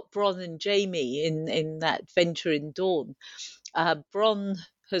 You've got Bronn and Jaime in that venture in Dawn. Bronn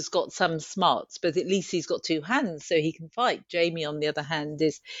has got some smarts, but at least he's got two hands, so he can fight. Jaime, on the other hand,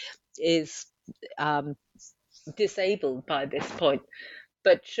 is disabled by this point,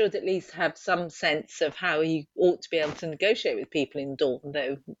 but should at least have some sense of how he ought to be able to negotiate with people in Dawn,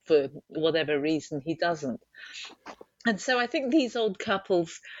 though for whatever reason he doesn't. And so I think these old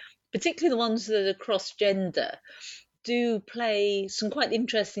couples, particularly the ones that are cross-gender, do play some quite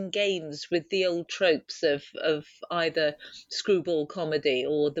interesting games with the old tropes of either screwball comedy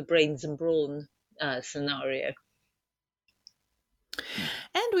or the brains and brawn scenario.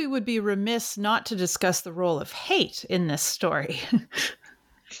 And we would be remiss not to discuss the role of hate in this story.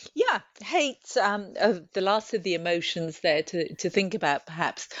 Yeah, hate, the last of the emotions there to think about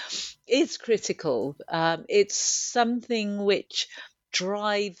perhaps, is critical. It's something which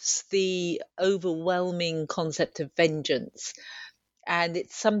drives the overwhelming concept of vengeance. And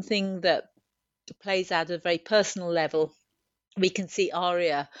it's something that plays out at a very personal level. We can see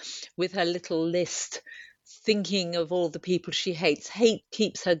Arya with her little list, thinking of all the people she hates. Hate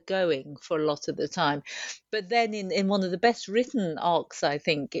keeps her going for a lot of the time. But then in one of the best written arcs, I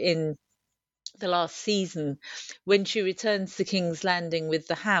think, in the last season, when she returns to King's Landing with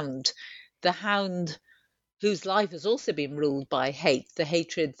the Hound whose life has also been ruled by hate, the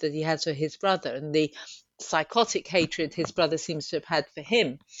hatred that he has for his brother and the psychotic hatred his brother seems to have had for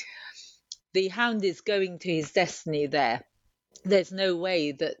him. The Hound is going to his destiny there. There's no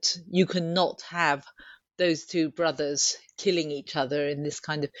way that you cannot have those two brothers killing each other in this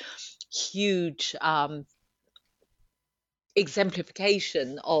kind of huge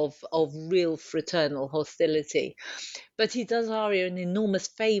exemplification of real fraternal hostility. But he does Arya an enormous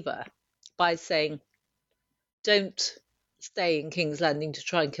favour by saying, don't stay in King's Landing to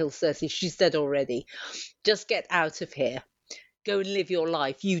try and kill Cersei. She's dead already. Just get out of here. Go and live your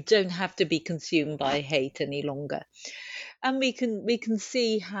life. You don't have to be consumed by hate any longer. And we can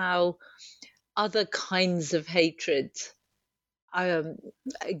see how other kinds of hatred,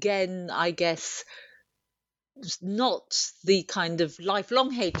 again, I guess, not the kind of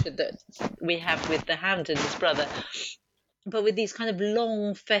lifelong hatred that we have with the Hound and his brother, but with these kind of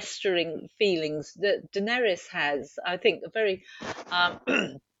long festering feelings that Daenerys has. I think a very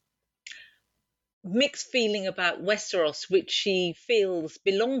mixed feeling about Westeros, which she feels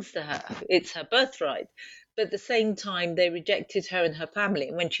belongs to her. It's her birthright. But at the same time, they rejected her and her family.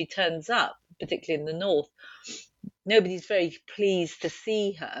 And when she turns up, particularly in the north, nobody's very pleased to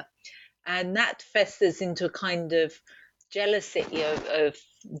see her. And that festers into a kind of jealousy of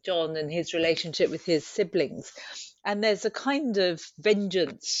Jon and his relationship with his siblings. And there's a kind of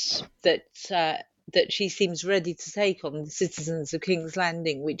vengeance that she seems ready to take on the citizens of King's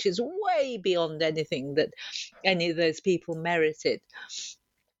Landing, which is way beyond anything that any of those people merited.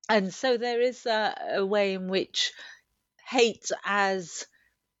 And so there is a way in which hate as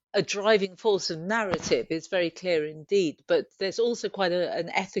a driving force of narrative is very clear indeed, but there's also quite an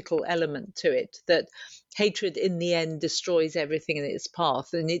ethical element to it, that hatred in the end destroys everything in its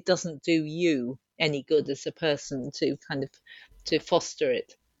path, and it doesn't do you any good as a person to foster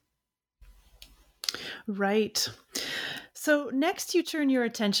it. Right. So next you turn your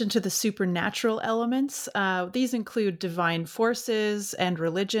attention to the supernatural elements. These include divine forces and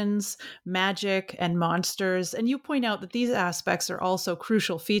religions, magic and monsters. And you point out that these aspects are also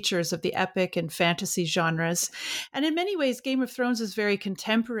crucial features of the epic and fantasy genres. And in many ways, Game of Thrones is very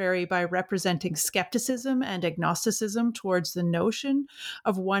contemporary by representing skepticism and agnosticism towards the notion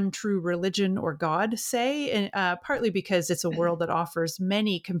of one true religion or God, say, partly because it's a world that offers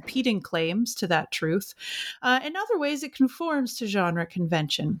many competing claims to that truth. In other ways, it conforms to genre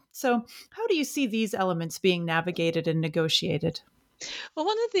convention. So, how do you see these elements being navigated and negotiated? Well,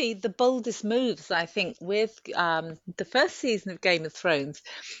 one of the boldest moves, I think, with the first season of Game of Thrones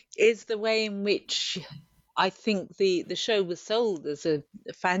is the way in which I think the show was sold as a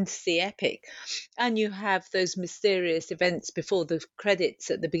fantasy epic. And you have those mysterious events before the credits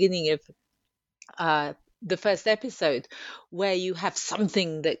at the beginning of the first episode, where you have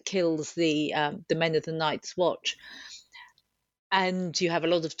something that kills the men of the Night's Watch, and you have a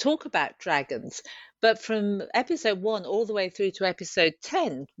lot of talk about dragons. But from episode 1 all the way through to episode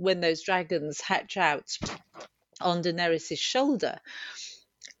 10, when those dragons hatch out on Daenerys' shoulder,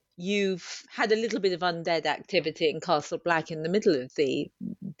 you've had a little bit of undead activity in Castle Black in the middle of the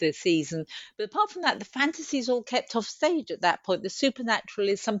season. But apart from that, the fantasy's all kept off stage at that point. The supernatural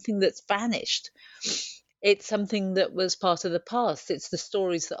is something that's vanished. It's something that was part of the past. It's the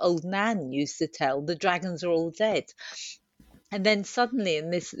stories that old Nan used to tell. The dragons are all dead. And then suddenly, in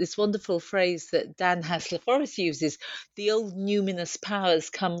this wonderful phrase that Dan Hassler-Forrest uses, the old numinous powers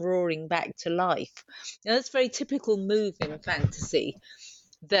come roaring back to life. Now, that's a very typical move in fantasy,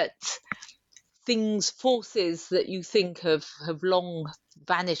 that forces that you think have long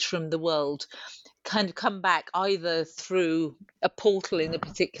vanished from the world kind of come back either through a portal in a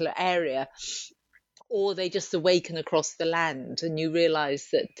particular area, or they just awaken across the land and you realize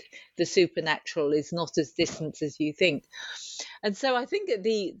that the supernatural is not as distant as you think. And so I think that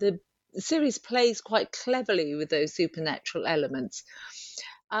the series plays quite cleverly with those supernatural elements.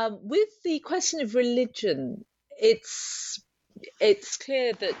 With the question of religion, it's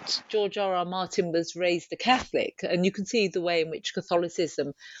clear that George R.R. Martin was raised a Catholic, and you can see the way in which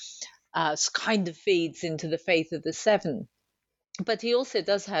Catholicism kind of feeds into the faith of the Seven. But he also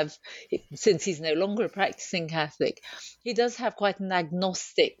does have, since he's no longer a practicing Catholic, he does have quite an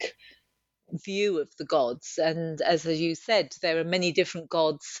agnostic view of the gods. And as you said, there are many different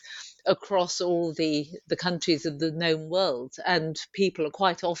gods across all the countries of the known world, and people are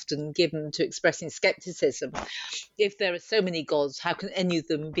quite often given to expressing skepticism. If there are so many gods, how can any of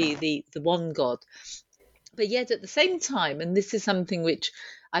them be the one god? But yet at the same time, and this is something which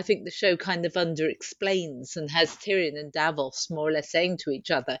I think the show kind of under-explains and has Tyrion and Davos more or less saying to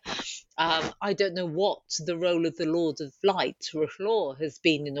each other, I don't know what the role of the Lord of Light, R'hllor, has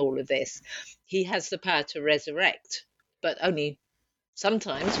been in all of this. He has the power to resurrect, but only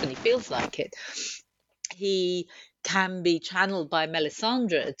sometimes when he feels like it. He can be channeled by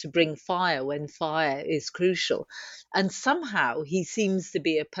Melisandre to bring fire when fire is crucial. And somehow he seems to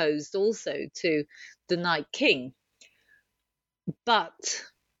be opposed also to the Night King. But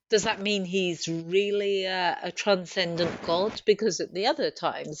does that mean he's really a transcendent god? Because at the other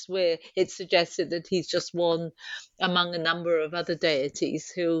times where it's suggested that he's just one among a number of other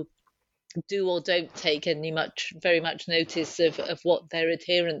deities who do or don't take very much notice of what their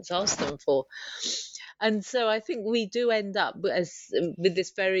adherents ask them for. And so I think we do end up with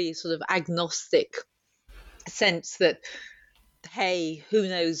this very sort of agnostic sense that, hey, who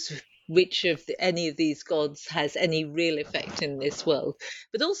knows which of any of these gods has any real effect in this world.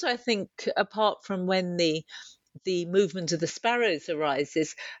 But also I think, apart from when the movement of the sparrows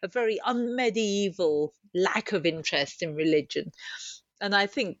arises, a very unmedieval lack of interest in religion. And I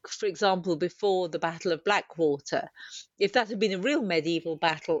think, for example, before the Battle of Blackwater, if that had been a real medieval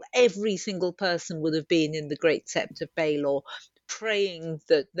battle, every single person would have been in the Great Sept of Baelor, praying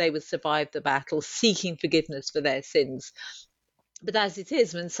that they would survive the battle, seeking forgiveness for their sins. But as it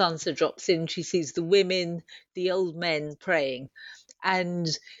is, when Sansa drops in, she sees the women, the old men praying. And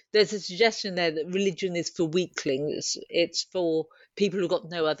there's a suggestion there that religion is for weaklings. It's for people who've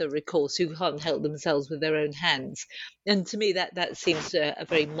got no other recourse, who can't help themselves with their own hands. And to me, that seems a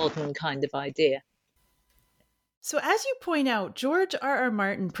very modern kind of idea. So, as you point out, George R.R.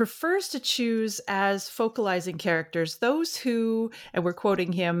 Martin prefers to choose as focalizing characters those who, and we're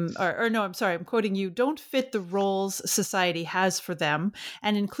quoting him, or no, I'm sorry, I'm quoting you, don't fit the roles society has for them,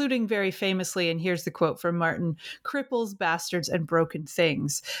 and including very famously, and here's the quote from Martin, cripples, bastards, and broken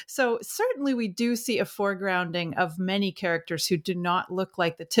things. So, certainly we do see a foregrounding of many characters who do not look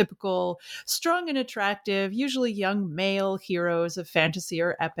like the typical strong and attractive, usually young male heroes of fantasy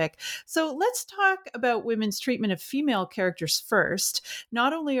or epic. So, let's talk about women's treatment of female characters first.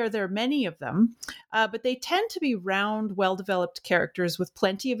 Not only are there many of them, but they tend to be round, well-developed characters with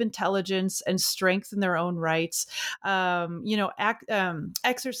plenty of intelligence and strength in their own rights, exercising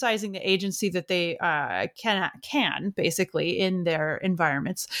the agency that they can basically in their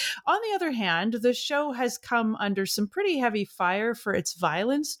environments. On the other hand, the show has come under some pretty heavy fire for its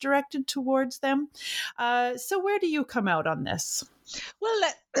violence directed towards them. So where do you come out on this? Well,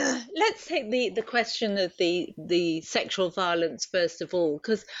 let's take the question of the sexual violence first of all,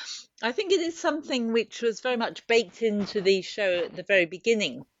 because I think it is something which was very much baked into the show at the very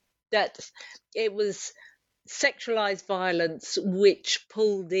beginning, that it was sexualized violence which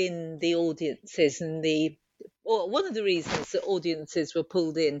pulled in the audiences, and one of the reasons that audiences were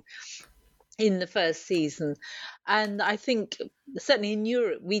pulled in the first season. And I think certainly in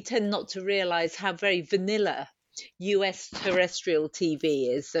Europe we tend not to realize how very vanilla US terrestrial TV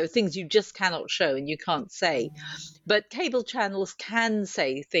is. So things you just cannot show and you can't say. But cable channels can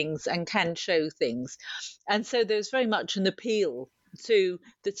say things and can show things. And so there's very much an appeal to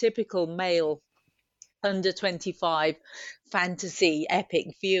the typical male under 25 fantasy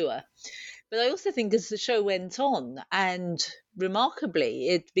epic viewer. But I also think as the show went on, and remarkably,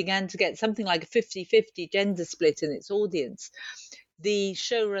 it began to get something like a 50-50 gender split in its audience, the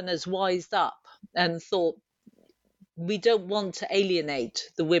showrunners wised up and thought, we don't want to alienate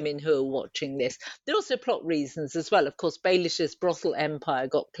the women who are watching this. There are also plot reasons as well. Of course, Baelish's brothel empire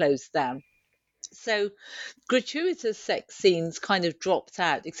got closed down. So gratuitous sex scenes kind of dropped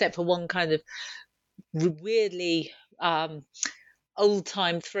out, except for one kind of weirdly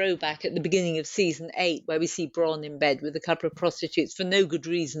old-time throwback at the beginning of season 8, where we see Bronn in bed with a couple of prostitutes for no good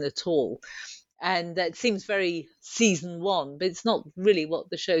reason at all. And that seems very season 1, but it's not really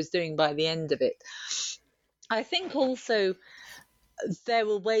what the show's doing by the end of it. I think also there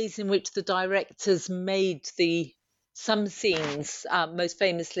were ways in which the directors made some scenes, most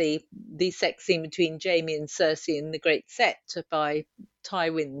famously the sex scene between Jaime and Cersei in the Great Set by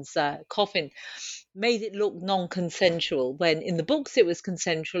Tywin's coffin, made it look non-consensual, when in the books it was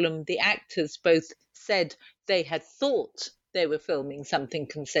consensual, and the actors both said they had thought they were filming something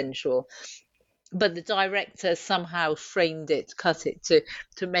consensual. But the director somehow framed it, cut it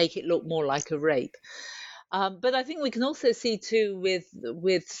to make it look more like a rape. But I think we can also see too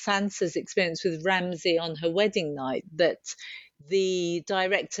with Sansa's experience with Ramsay on her wedding night, that the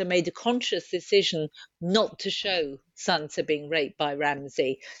director made a conscious decision not to show Sansa being raped by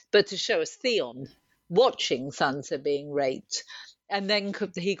Ramsay, but to show us Theon watching Sansa being raped. And then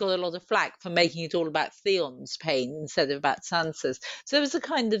he got a lot of flack for making it all about Theon's pain instead of about Sansa's. So there was a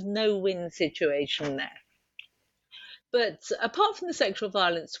kind of no-win situation there. But apart from the sexual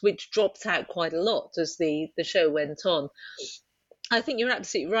violence, which dropped out quite a lot as the show went on, I think you're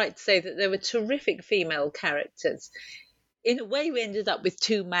absolutely right to say that there were terrific female characters. In a way, we ended up with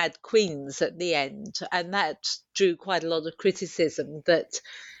 2 mad queens at the end, and that drew quite a lot of criticism, that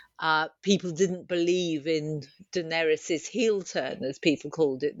people didn't believe in Daenerys' heel turn, as people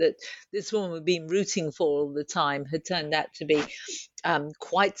called it, that this woman we'd been rooting for all the time had turned out to be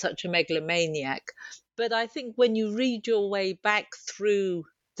quite such a megalomaniac. But I think when you read your way back through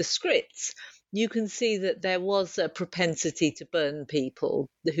the scripts, you can see that there was a propensity to burn people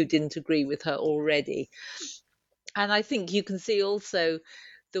who didn't agree with her already. And I think you can see also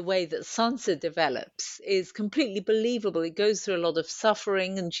the way that Sansa develops is completely believable. It goes through a lot of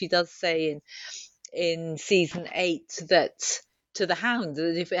suffering, and she does say in season 8 that to the Hound,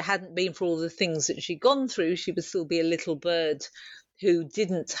 that if it hadn't been for all the things that she'd gone through, she would still be a little bird who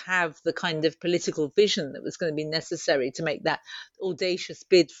didn't have the kind of political vision that was going to be necessary to make that audacious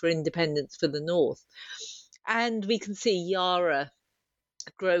bid for independence for the North. And we can see Yara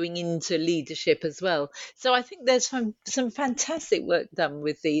growing into leadership as well. So I think there's some fantastic work done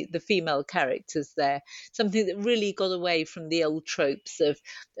with the female characters there, something that really got away from the old tropes of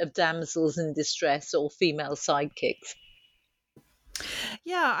damsels in distress or female sidekicks.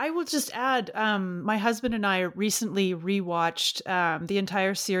 Yeah, I will just add, my husband and I recently rewatched the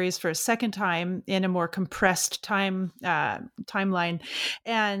entire series for a second time in a more compressed timeline.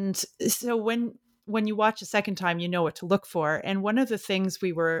 And so when when you watch a second time, you know what to look for. And one of the things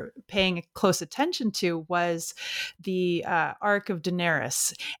we were paying close attention to was the arc of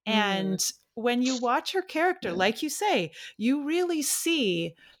Daenerys. And when you watch her character, like you say, you really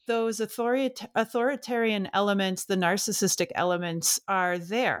see those authoritarian elements, the narcissistic elements are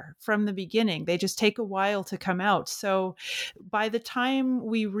there from the beginning. They just take a while to come out. So by the time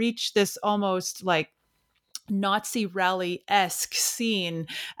we reach this almost like Nazi rally-esque scene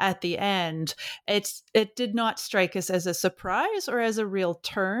at the end, it did not strike us as a surprise or as a real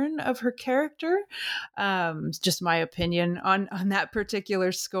turn of her character. Just my opinion on that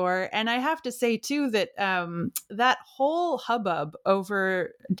particular score. And I have to say too that that whole hubbub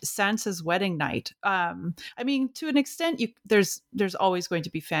over Sansa's wedding night. I mean, to an extent, there's always going to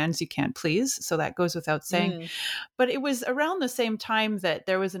be fans you can't please, so that goes without saying. But it was around the same time that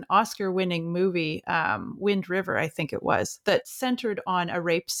there was an Oscar-winning movie, Wind River, I think it was, that centered on a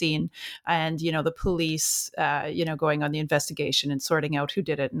rape scene and, the police, going on the investigation and sorting out who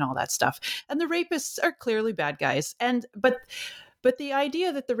did it and all that stuff. And the rapists are clearly bad guys. But the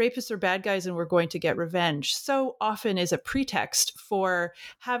idea that the rapists are bad guys and we're going to get revenge so often is a pretext for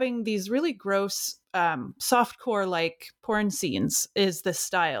having these really gross softcore like porn scenes is the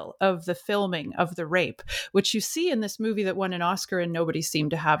style of the filming of the rape, which you see in this movie that won an Oscar and nobody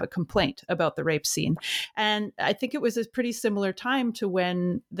seemed to have a complaint about the rape scene. And I think it was a pretty similar time to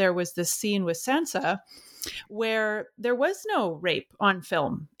when there was this scene with Sansa where there was no rape on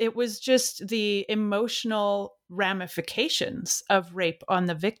film. It was just the emotional ramifications of rape on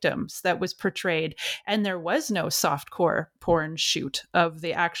the victims that was portrayed. And there was no softcore porn shoot of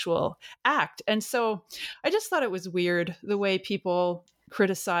the actual act. And so I just thought it was weird the way people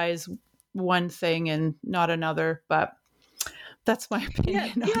criticize one thing and not another. But that's my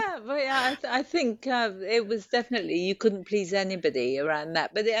opinion. I think it was definitely, you couldn't please anybody around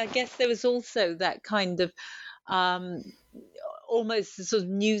that. But I guess there was also that kind of almost a sort of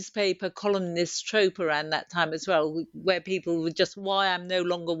newspaper columnist trope around that time as well, where people were just, why I'm no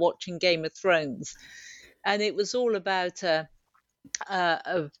longer watching Game of Thrones. And it was all about a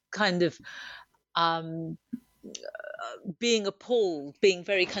kind of being appalled, being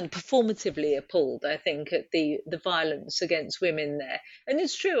very kind of performatively appalled, I think, at the violence against women there. And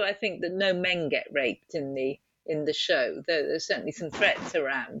it's true, I think, that no men get raped in the show. There's certainly some threats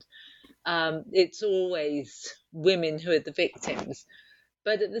around. It's always women who are the victims.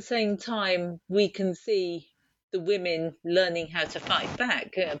 But at the same time, we can see the women learning how to fight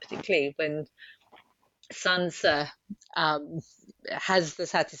back, particularly when Sansa has the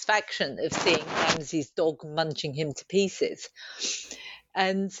satisfaction of seeing Ramsay's dog munching him to pieces.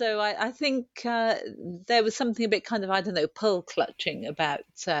 And so I think there was something a bit kind of, I don't know, pearl clutching about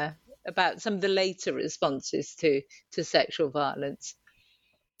some of the later responses to sexual violence.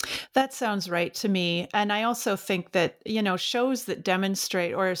 That sounds right to me. And I also think that, shows that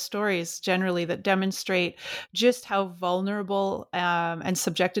demonstrate, or stories generally that demonstrate just how vulnerable and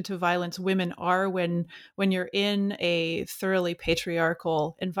subjected to violence women are when you're in a thoroughly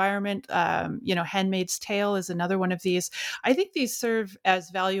patriarchal environment. Handmaid's Tale is another one of these. I think these serve as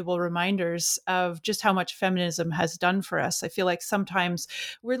valuable reminders of just how much feminism has done for us. I feel like sometimes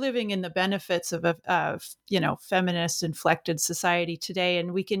we're living in the benefits of feminist inflected society today,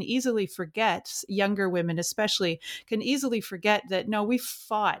 and we can easily forget, younger women especially can easily forget that no, we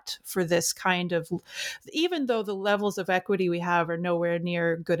fought for this kind of, even though the levels of equity we have are nowhere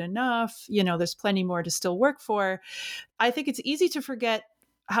near good enough, there's plenty more to still work for. I think it's easy to forget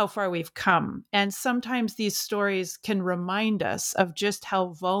how far we've come. And sometimes these stories can remind us of just how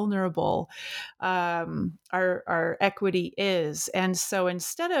vulnerable our equity is. And so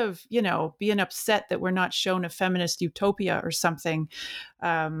instead of, being upset that we're not shown a feminist utopia or something,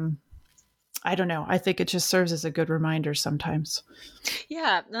 I don't know. I think it just serves as a good reminder sometimes.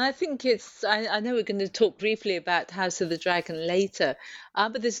 Yeah, and I think I know we're going to talk briefly about House of the Dragon later,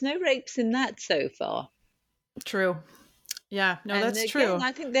 but there's no rapes in that so far. True. Yeah, no, and that's again, true.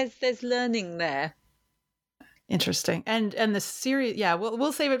 I think there's learning there. Interesting. And the series, yeah,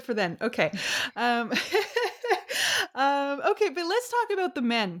 we'll save it for then. Okay. Okay, but let's talk about the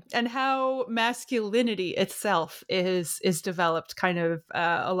men and how masculinity itself is developed kind of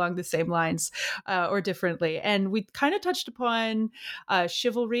along the same lines or differently. And we kind of touched upon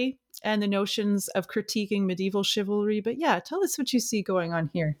chivalry and the notions of critiquing medieval chivalry. But yeah, tell us what you see going on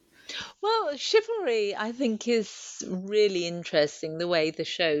here. Well, chivalry, I think, is really interesting, the way the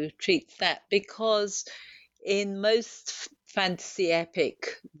show treats that, because in most fantasy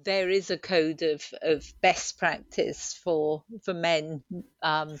epic, there is a code of best practice for men.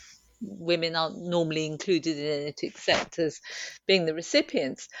 Women aren't normally included in it except as being the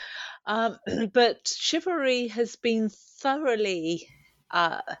recipients. But chivalry has been thoroughly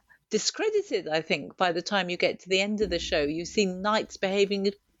discredited, I think, by the time you get to the end of the show. You've seen knights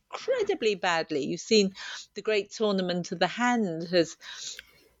behaving incredibly badly. You've seen the great tournament of the hand has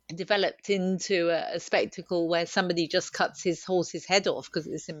developed into a spectacle where somebody just cuts his horse's head off because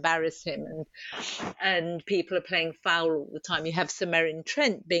it's embarrassed him, and people are playing foul all the time. You have Sir Meryn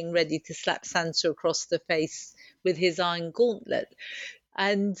Trent being ready to slap Sansa across the face with his iron gauntlet.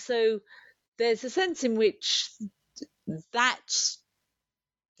 And so there's a sense in which that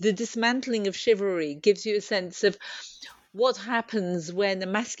the dismantling of chivalry gives you a sense of what happens when a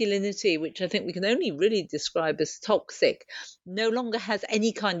masculinity, which I think we can only really describe as toxic, no longer has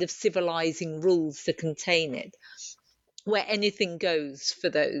any kind of civilizing rules to contain it, where anything goes for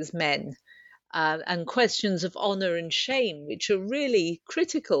those men. And questions of honor and shame, which are really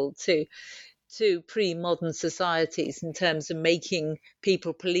critical to pre-modern societies in terms of making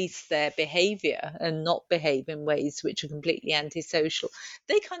people police their behavior and not behave in ways which are completely antisocial.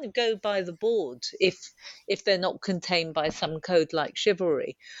 They kind of go by the board if they're not contained by some code like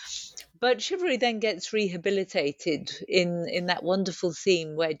chivalry. But chivalry then gets rehabilitated in that wonderful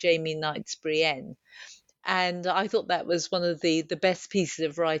scene where Jaime knights Brienne. And I thought that was one of the best pieces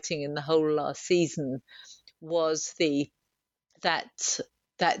of writing in the whole last season, was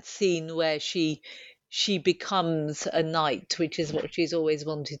that scene where she becomes a knight, which is what she's always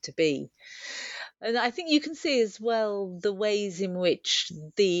wanted to be. And I think you can see as well the ways in which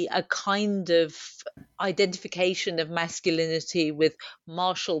a kind of identification of masculinity with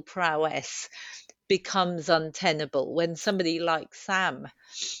martial prowess becomes untenable when somebody like Sam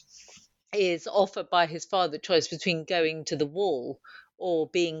is offered by his father choice between going to the wall or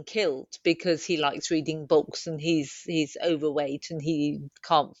being killed because he likes reading books and he's overweight and he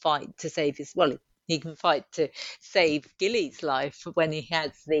can't fight to save he can fight to save Gilly's life when he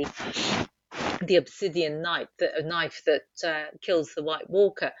has the obsidian knife, a knife that kills the White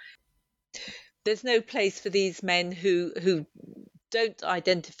Walker. There's no place for these men who don't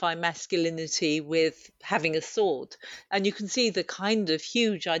identify masculinity with having a sword. And you can see the kind of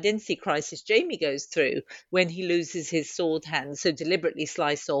huge identity crisis Jaime goes through when he loses his sword hand, so deliberately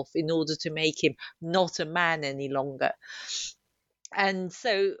sliced off in order to make him not a man any longer. And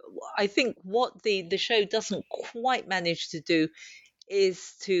so I think what the show doesn't quite manage to do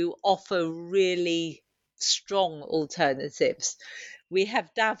is to offer really strong alternatives. We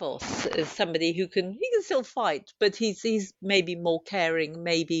have Davos as somebody who can still fight, but he's maybe more caring,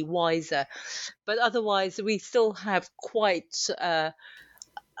 maybe wiser. But otherwise, we still have quite a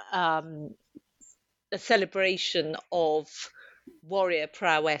celebration of warrior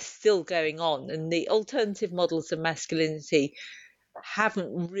prowess still going on, and the alternative models of masculinity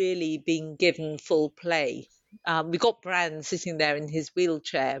haven't really been given full play. We've got Bran sitting there in his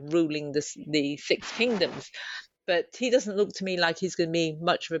wheelchair ruling the Six Kingdoms, but he doesn't look to me like he's going to be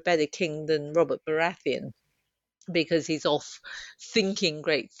much of a better king than Robert Baratheon, because he's off thinking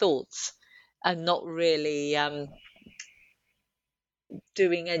great thoughts and not really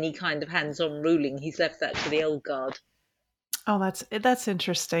doing any kind of hands-on ruling. He's left that to the old guard. Oh, that's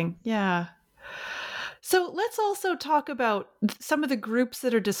interesting. Yeah. So let's also talk about some of the groups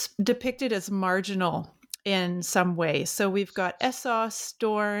that are depicted as marginal in some way. So we've got Essos,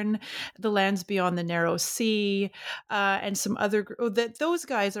 Dorne, the lands beyond the Narrow Sea, and some other that those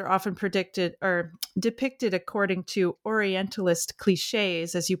guys are often depicted according to Orientalist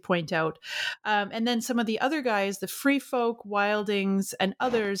cliches, as you point out. And then some of the other guys, the free folk, wildings, and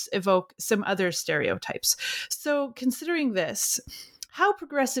others evoke some other stereotypes. So considering this, how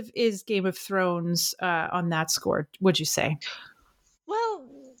progressive is Game of Thrones on that score, would you say? Well,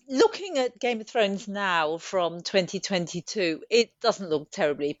 looking at Game of Thrones now from 2022, it doesn't look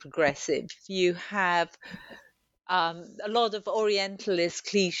terribly progressive. You have a lot of Orientalist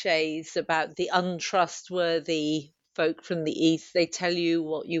cliches about the untrustworthy folk from the East. They tell you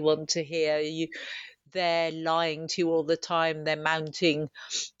what you want to hear. They're lying to you all the time. They're mounting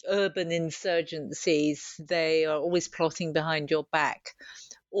urban insurgencies. They are always plotting behind your back.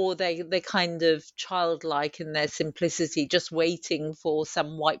 Or they're kind of childlike in their simplicity, just waiting for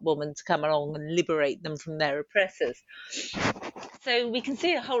some white woman to come along and liberate them from their oppressors. So we can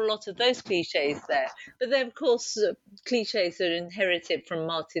see a whole lot of those cliches there. But they're, of course, cliches that are inherited from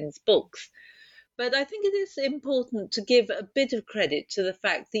Martin's books. But I think it is important to give a bit of credit to the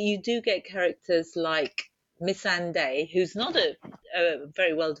fact that you do get characters like Miss Anday, who's not a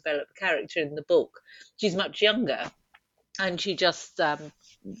very well-developed character in the book. She's much younger. And she just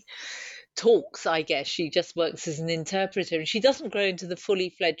talks, I guess. She just works as an interpreter, and she doesn't grow into the fully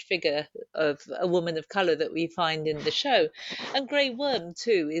fledged figure of a woman of colour that we find in the show. And Grey Worm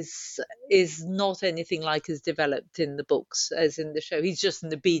too is not anything like as developed in the books as in the show. He's just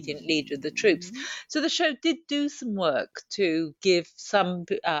an obedient leader of the troops. So the show did do some work to give some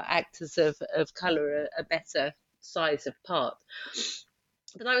actors of colour a better size of part.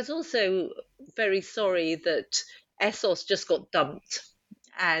 But I was also very sorry that Essos just got dumped.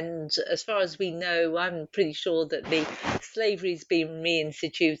 And as far as we know, I'm pretty sure that the slavery's been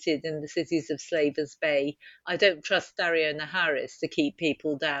reinstituted in the cities of Slavers Bay. I don't trust Dario Naharis to keep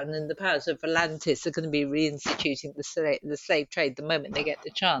people down, and the powers of Atlantis are going to be reinstituting the slave trade the moment they get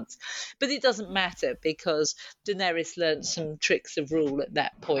the chance. But it doesn't matter, because Daenerys learned some tricks of rule at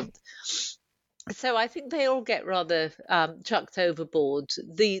that point. So I think they all get rather chucked overboard.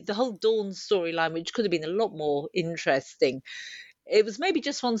 The whole Dawn storyline, which could have been a lot more interesting, it was maybe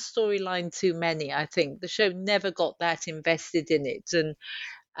just one storyline too many. I think the show never got that invested in it,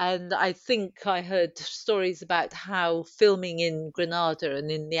 and I think I heard stories about how filming in Granada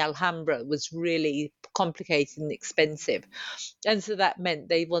and in the Alhambra was really complicated and expensive, and so that meant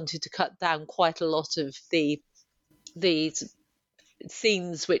they wanted to cut down quite a lot of the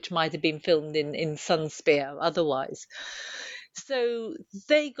scenes which might have been filmed in Sunspear otherwise. So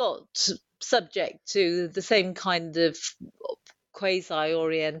they got subject to the same kind of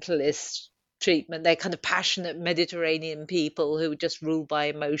quasi-Orientalist treatment. They're kind of passionate Mediterranean people who just rule by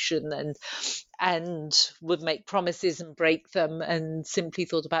emotion and would make promises and break them, and simply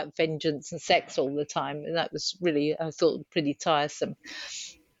thought about vengeance and sex all the time. And that was really, I thought, pretty tiresome.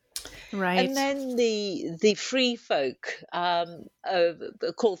 Right. And then the free folk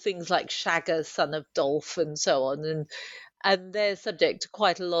call things like Shagger, son of Dolph, and so on, and they're subject to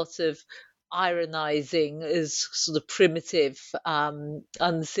quite a lot of ironizing as sort of primitive,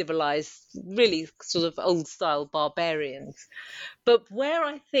 uncivilized, really sort of old style barbarians. But where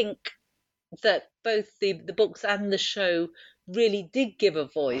I think that both the books and the show really did give a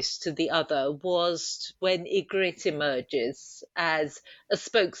voice to the other was when Ygritte emerges as a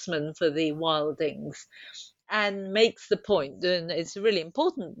spokesman for the Wildings and makes the point, and it's a really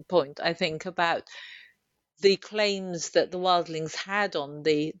important point, I think, about the claims that the Wildlings had on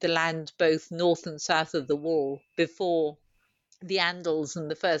the land both north and south of the wall before the Andals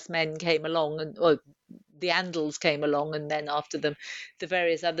and the first men came along, or the Andals came along, and then after them the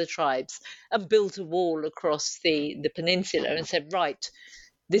various other tribes, and built a wall across the peninsula and said, right,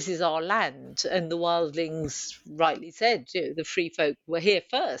 this is our land. And the Wildlings rightly said, the free folk were here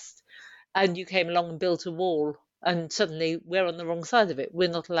first, and you came along and built a wall, and suddenly we're on the wrong side of it, we're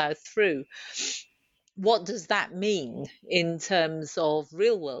not allowed through. What does that mean in terms of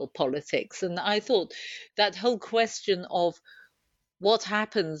real world politics? And I thought that whole question of what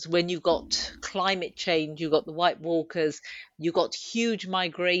happens when you've got climate change, you've got the White Walkers, you've got huge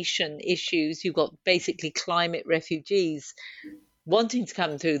migration issues, you've got basically climate refugees wanting to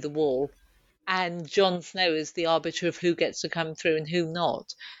come through the wall, and Jon Snow is the arbiter of who gets to come through and who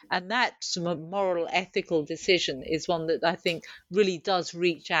not. And that moral, ethical decision is one that I think really does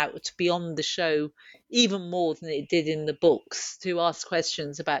reach out beyond the show, even more than it did in the books, to ask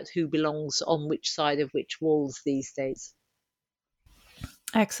questions about who belongs on which side of which walls these days.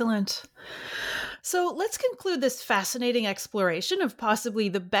 Excellent. So let's conclude this fascinating exploration of possibly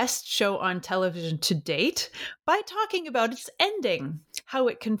the best show on television to date by talking about its ending, how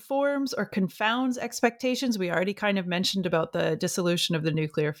it conforms or confounds expectations. We already kind of mentioned about the dissolution of the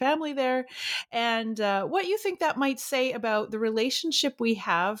nuclear family there, and what you think that might say about the relationship we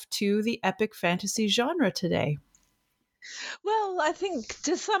have to the epic fantasy genre today. Well, I think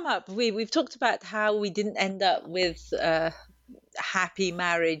to sum up, we've talked about how we didn't end up with happy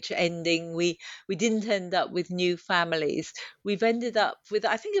marriage ending. We didn't end up with new families. We've ended up with,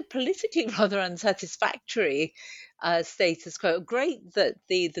 I think, a politically rather unsatisfactory status quo. Great that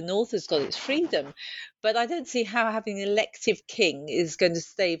the North has got its freedom, but I don't see how having an elective king is going to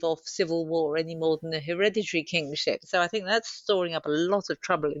stave off civil war any more than a hereditary kingship. So I think that's storing up a lot of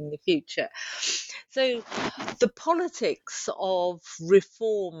trouble in the future. So the politics of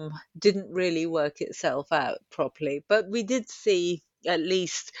reform didn't really work itself out properly, but we did see at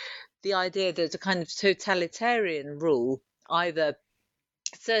least the idea that a kind of totalitarian rule, either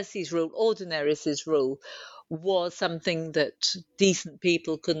Cersei's rule or Daenerys' rule, was something that decent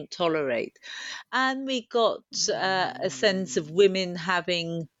people couldn't tolerate. And we got a sense of women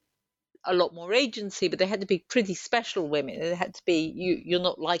having a lot more agency, but they had to be pretty special women. They had to be, you're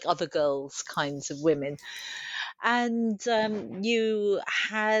not like other girls kinds of women. And you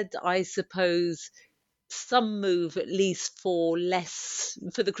had, I suppose, some move at least for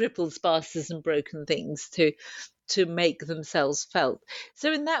the cripples, bastards, and broken things to make themselves felt.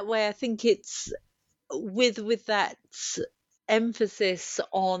 So in that way, I think it's with that emphasis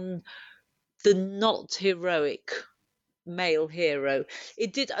on the not heroic male hero,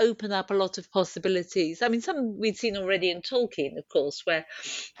 it did open up a lot of possibilities. I mean, some we'd seen already in Tolkien, of course, where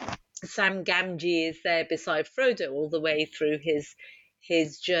Sam Gamgee is there beside Frodo all the way through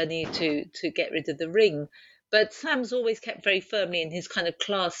his journey to get rid of the ring. But Sam's always kept very firmly in his kind of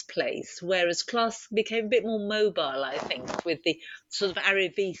class place, whereas class became a bit more mobile, I think, with the sort of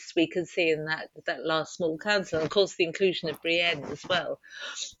arrivistes we could see in that last small council, and of course the inclusion of Brienne as well.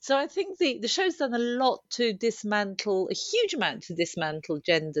 So I think the show's done a huge amount to dismantle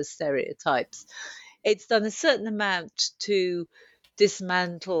gender stereotypes. It's done a certain amount to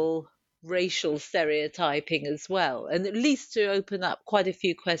dismantle racial stereotyping as well, and at least to open up quite a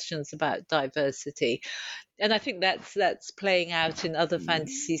few questions about diversity. And I think that's playing out in other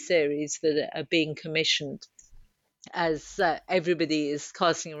fantasy series that are being commissioned, as everybody is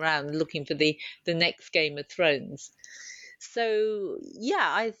casting around looking for the next Game of Thrones. So yeah,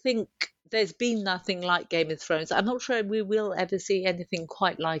 I think there's been nothing like Game of Thrones. I'm not sure we will ever see anything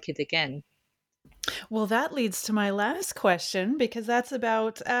quite like it again. Well, that leads to my last question, because that's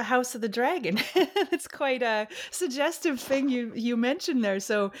about House of the Dragon. It's quite a suggestive thing you mentioned there.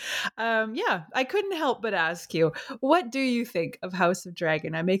 So, yeah, I couldn't help but ask you, what do you think of House of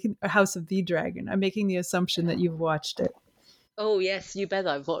Dragon? House of the Dragon. I'm making the assumption that you've watched it. Oh yes, you bet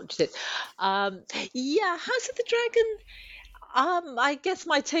I've watched it. Yeah, House of the Dragon. I guess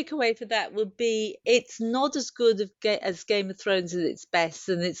my takeaway for that would be it's not as good as Game of Thrones at its best,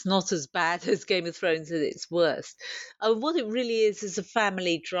 and it's not as bad as Game of Thrones at its worst. What it really is a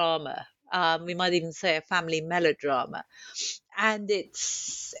family drama. We might even say a family melodrama, and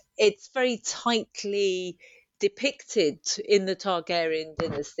it's very tightly depicted in the Targaryen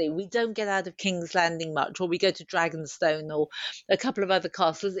dynasty. We don't get out of King's Landing much, or we go to Dragonstone or a couple of other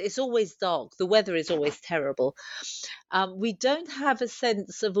castles. It's always dark. The weather is always terrible. We don't have a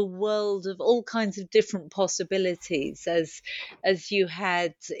sense of a world of all kinds of different possibilities as you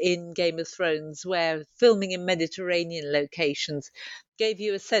had in Game of Thrones, where filming in Mediterranean locations gave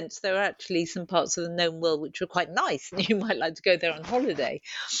you a sense there are actually some parts of the known world which were quite nice and you might like to go there on holiday.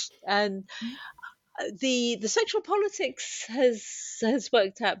 And the sexual politics has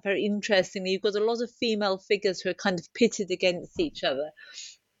worked out very interestingly. You've got a lot of female figures who are kind of pitted against each other.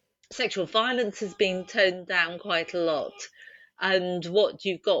 Sexual violence has been toned down quite a lot. And what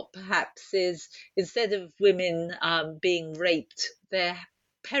you've got perhaps is, instead of women being raped, they're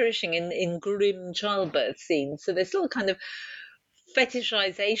perishing in grim childbirth scenes. So there's still a kind of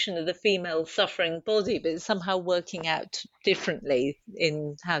fetishization of the female suffering body, but it's somehow working out differently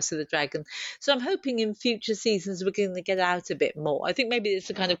in House of the Dragon. So I'm hoping in future seasons we're going to get out a bit more. I think maybe it's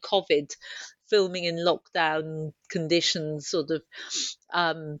a kind of COVID filming in lockdown conditions sort of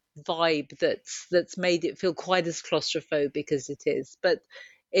vibe that's made it feel quite as claustrophobic as it is. But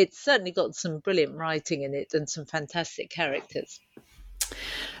it's certainly got some brilliant writing in it and some fantastic characters.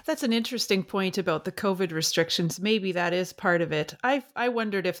 That's an interesting point about the COVID restrictions. Maybe that is part of it. I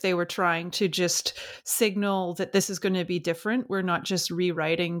wondered if they were trying to just signal that this is going to be different. We're not just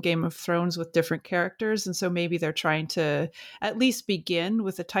rewriting Game of Thrones with different characters. And so maybe they're trying to at least begin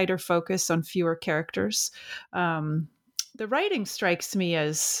with a tighter focus on fewer characters. The writing strikes me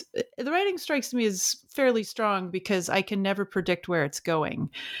as fairly strong because I can never predict where it's going.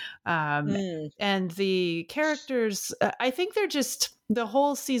 And the characters, I think they're just, the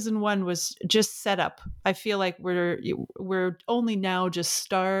whole season one was just set up. I feel like we're only now just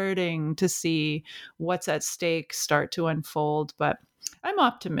starting to see what's at stake start to unfold, but I'm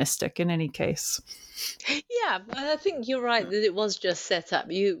optimistic in any case. Yeah, I think you're right that it was just set up.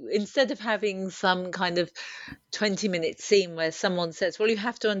 You, instead of having some kind of 20-minute scene where someone says, well, you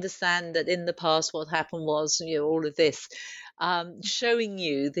have to understand that in the past what happened was, all of this, showing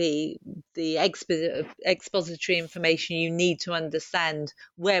you the expository information you need to understand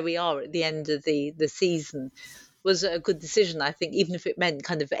where we are at the end of the season was a good decision, I think, even if it meant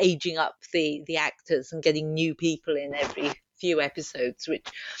kind of aging up the actors and getting new people in every few episodes, which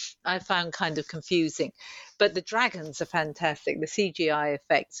I found kind of confusing. But the dragons are fantastic. The CGI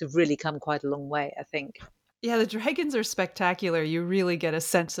effects have really come quite a long way, I think. Yeah, the dragons are spectacular. You really get a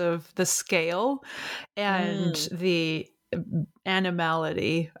sense of the scale and the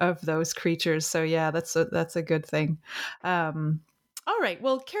animality of those creatures. So yeah, that's a good thing. All right.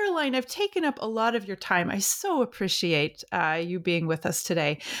 Well, Carolyne, I've taken up a lot of your time. I so appreciate you being with us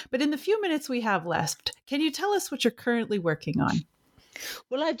today. But in the few minutes we have left, can you tell us what you're currently working on?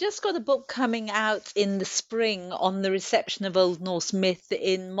 Well, I've just got a book coming out in the spring on the reception of Old Norse myth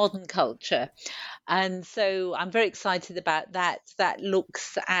in modern culture. And so I'm very excited about that. That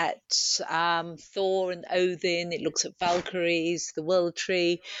looks at Thor and Odin, it looks at Valkyries, the World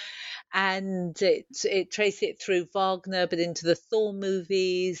Tree, and it traces it through Wagner, but into the Thor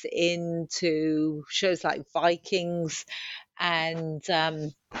movies, into shows like Vikings, and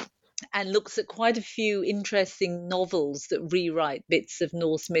looks at quite a few interesting novels that rewrite bits of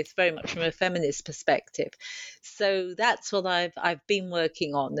Norse myth very much from a feminist perspective. So that's what I've been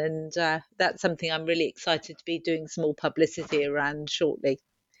working on, and that's something I'm really excited to be doing some more publicity around shortly.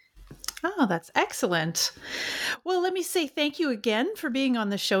 Oh, that's excellent. Well, let me say thank you again for being on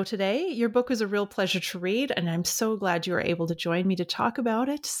the show today. Your book was a real pleasure to read, and I'm so glad you were able to join me to talk about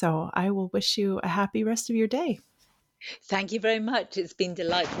it. So I will wish you a happy rest of your day. Thank you very much. It's been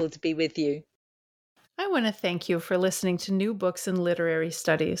delightful to be with you. I want to thank you for listening to New Books in Literary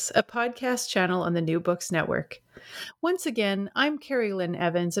Studies, a podcast channel on the New Books Network. Once again, I'm Carolyne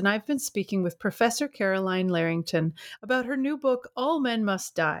Evans, and I've been speaking with Professor Carolyne Larrington about her new book, All Men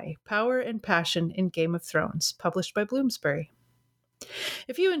Must Die: Power and Passion in Game of Thrones, published by Bloomsbury.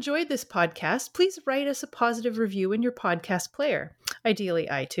 If you enjoyed this podcast, please write us a positive review in your podcast player, ideally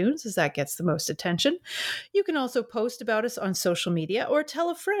iTunes, as that gets the most attention. You can also post about us on social media or tell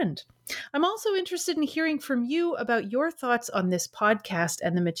a friend. I'm also interested in hearing from you about your thoughts on this podcast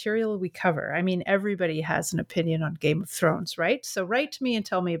and the material we cover. I mean, everybody has an opinion on Game of Thrones, right? So write to me and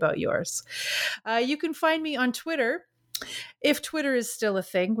tell me about yours. You can find me on Twitter. If Twitter is still a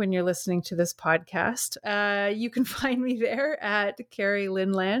thing when you're listening to this podcast, you can find me there at Carrie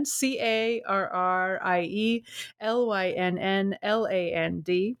Linland,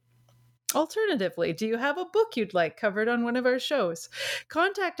 CarrieLynnLand. Alternatively, do you have a book you'd like covered on one of our shows?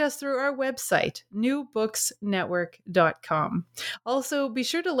 Contact us through our website, newbooksnetwork.com. Also, be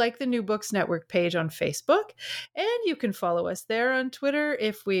sure to like the New Books Network page on Facebook, and you can follow us there on Twitter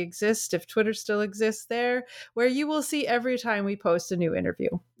if we exist, if Twitter still exists there, where you will see every time we post a new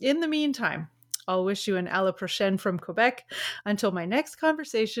interview. In the meantime, I'll wish you an à la prochaine from Quebec until my next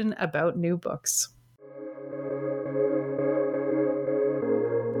conversation about new books.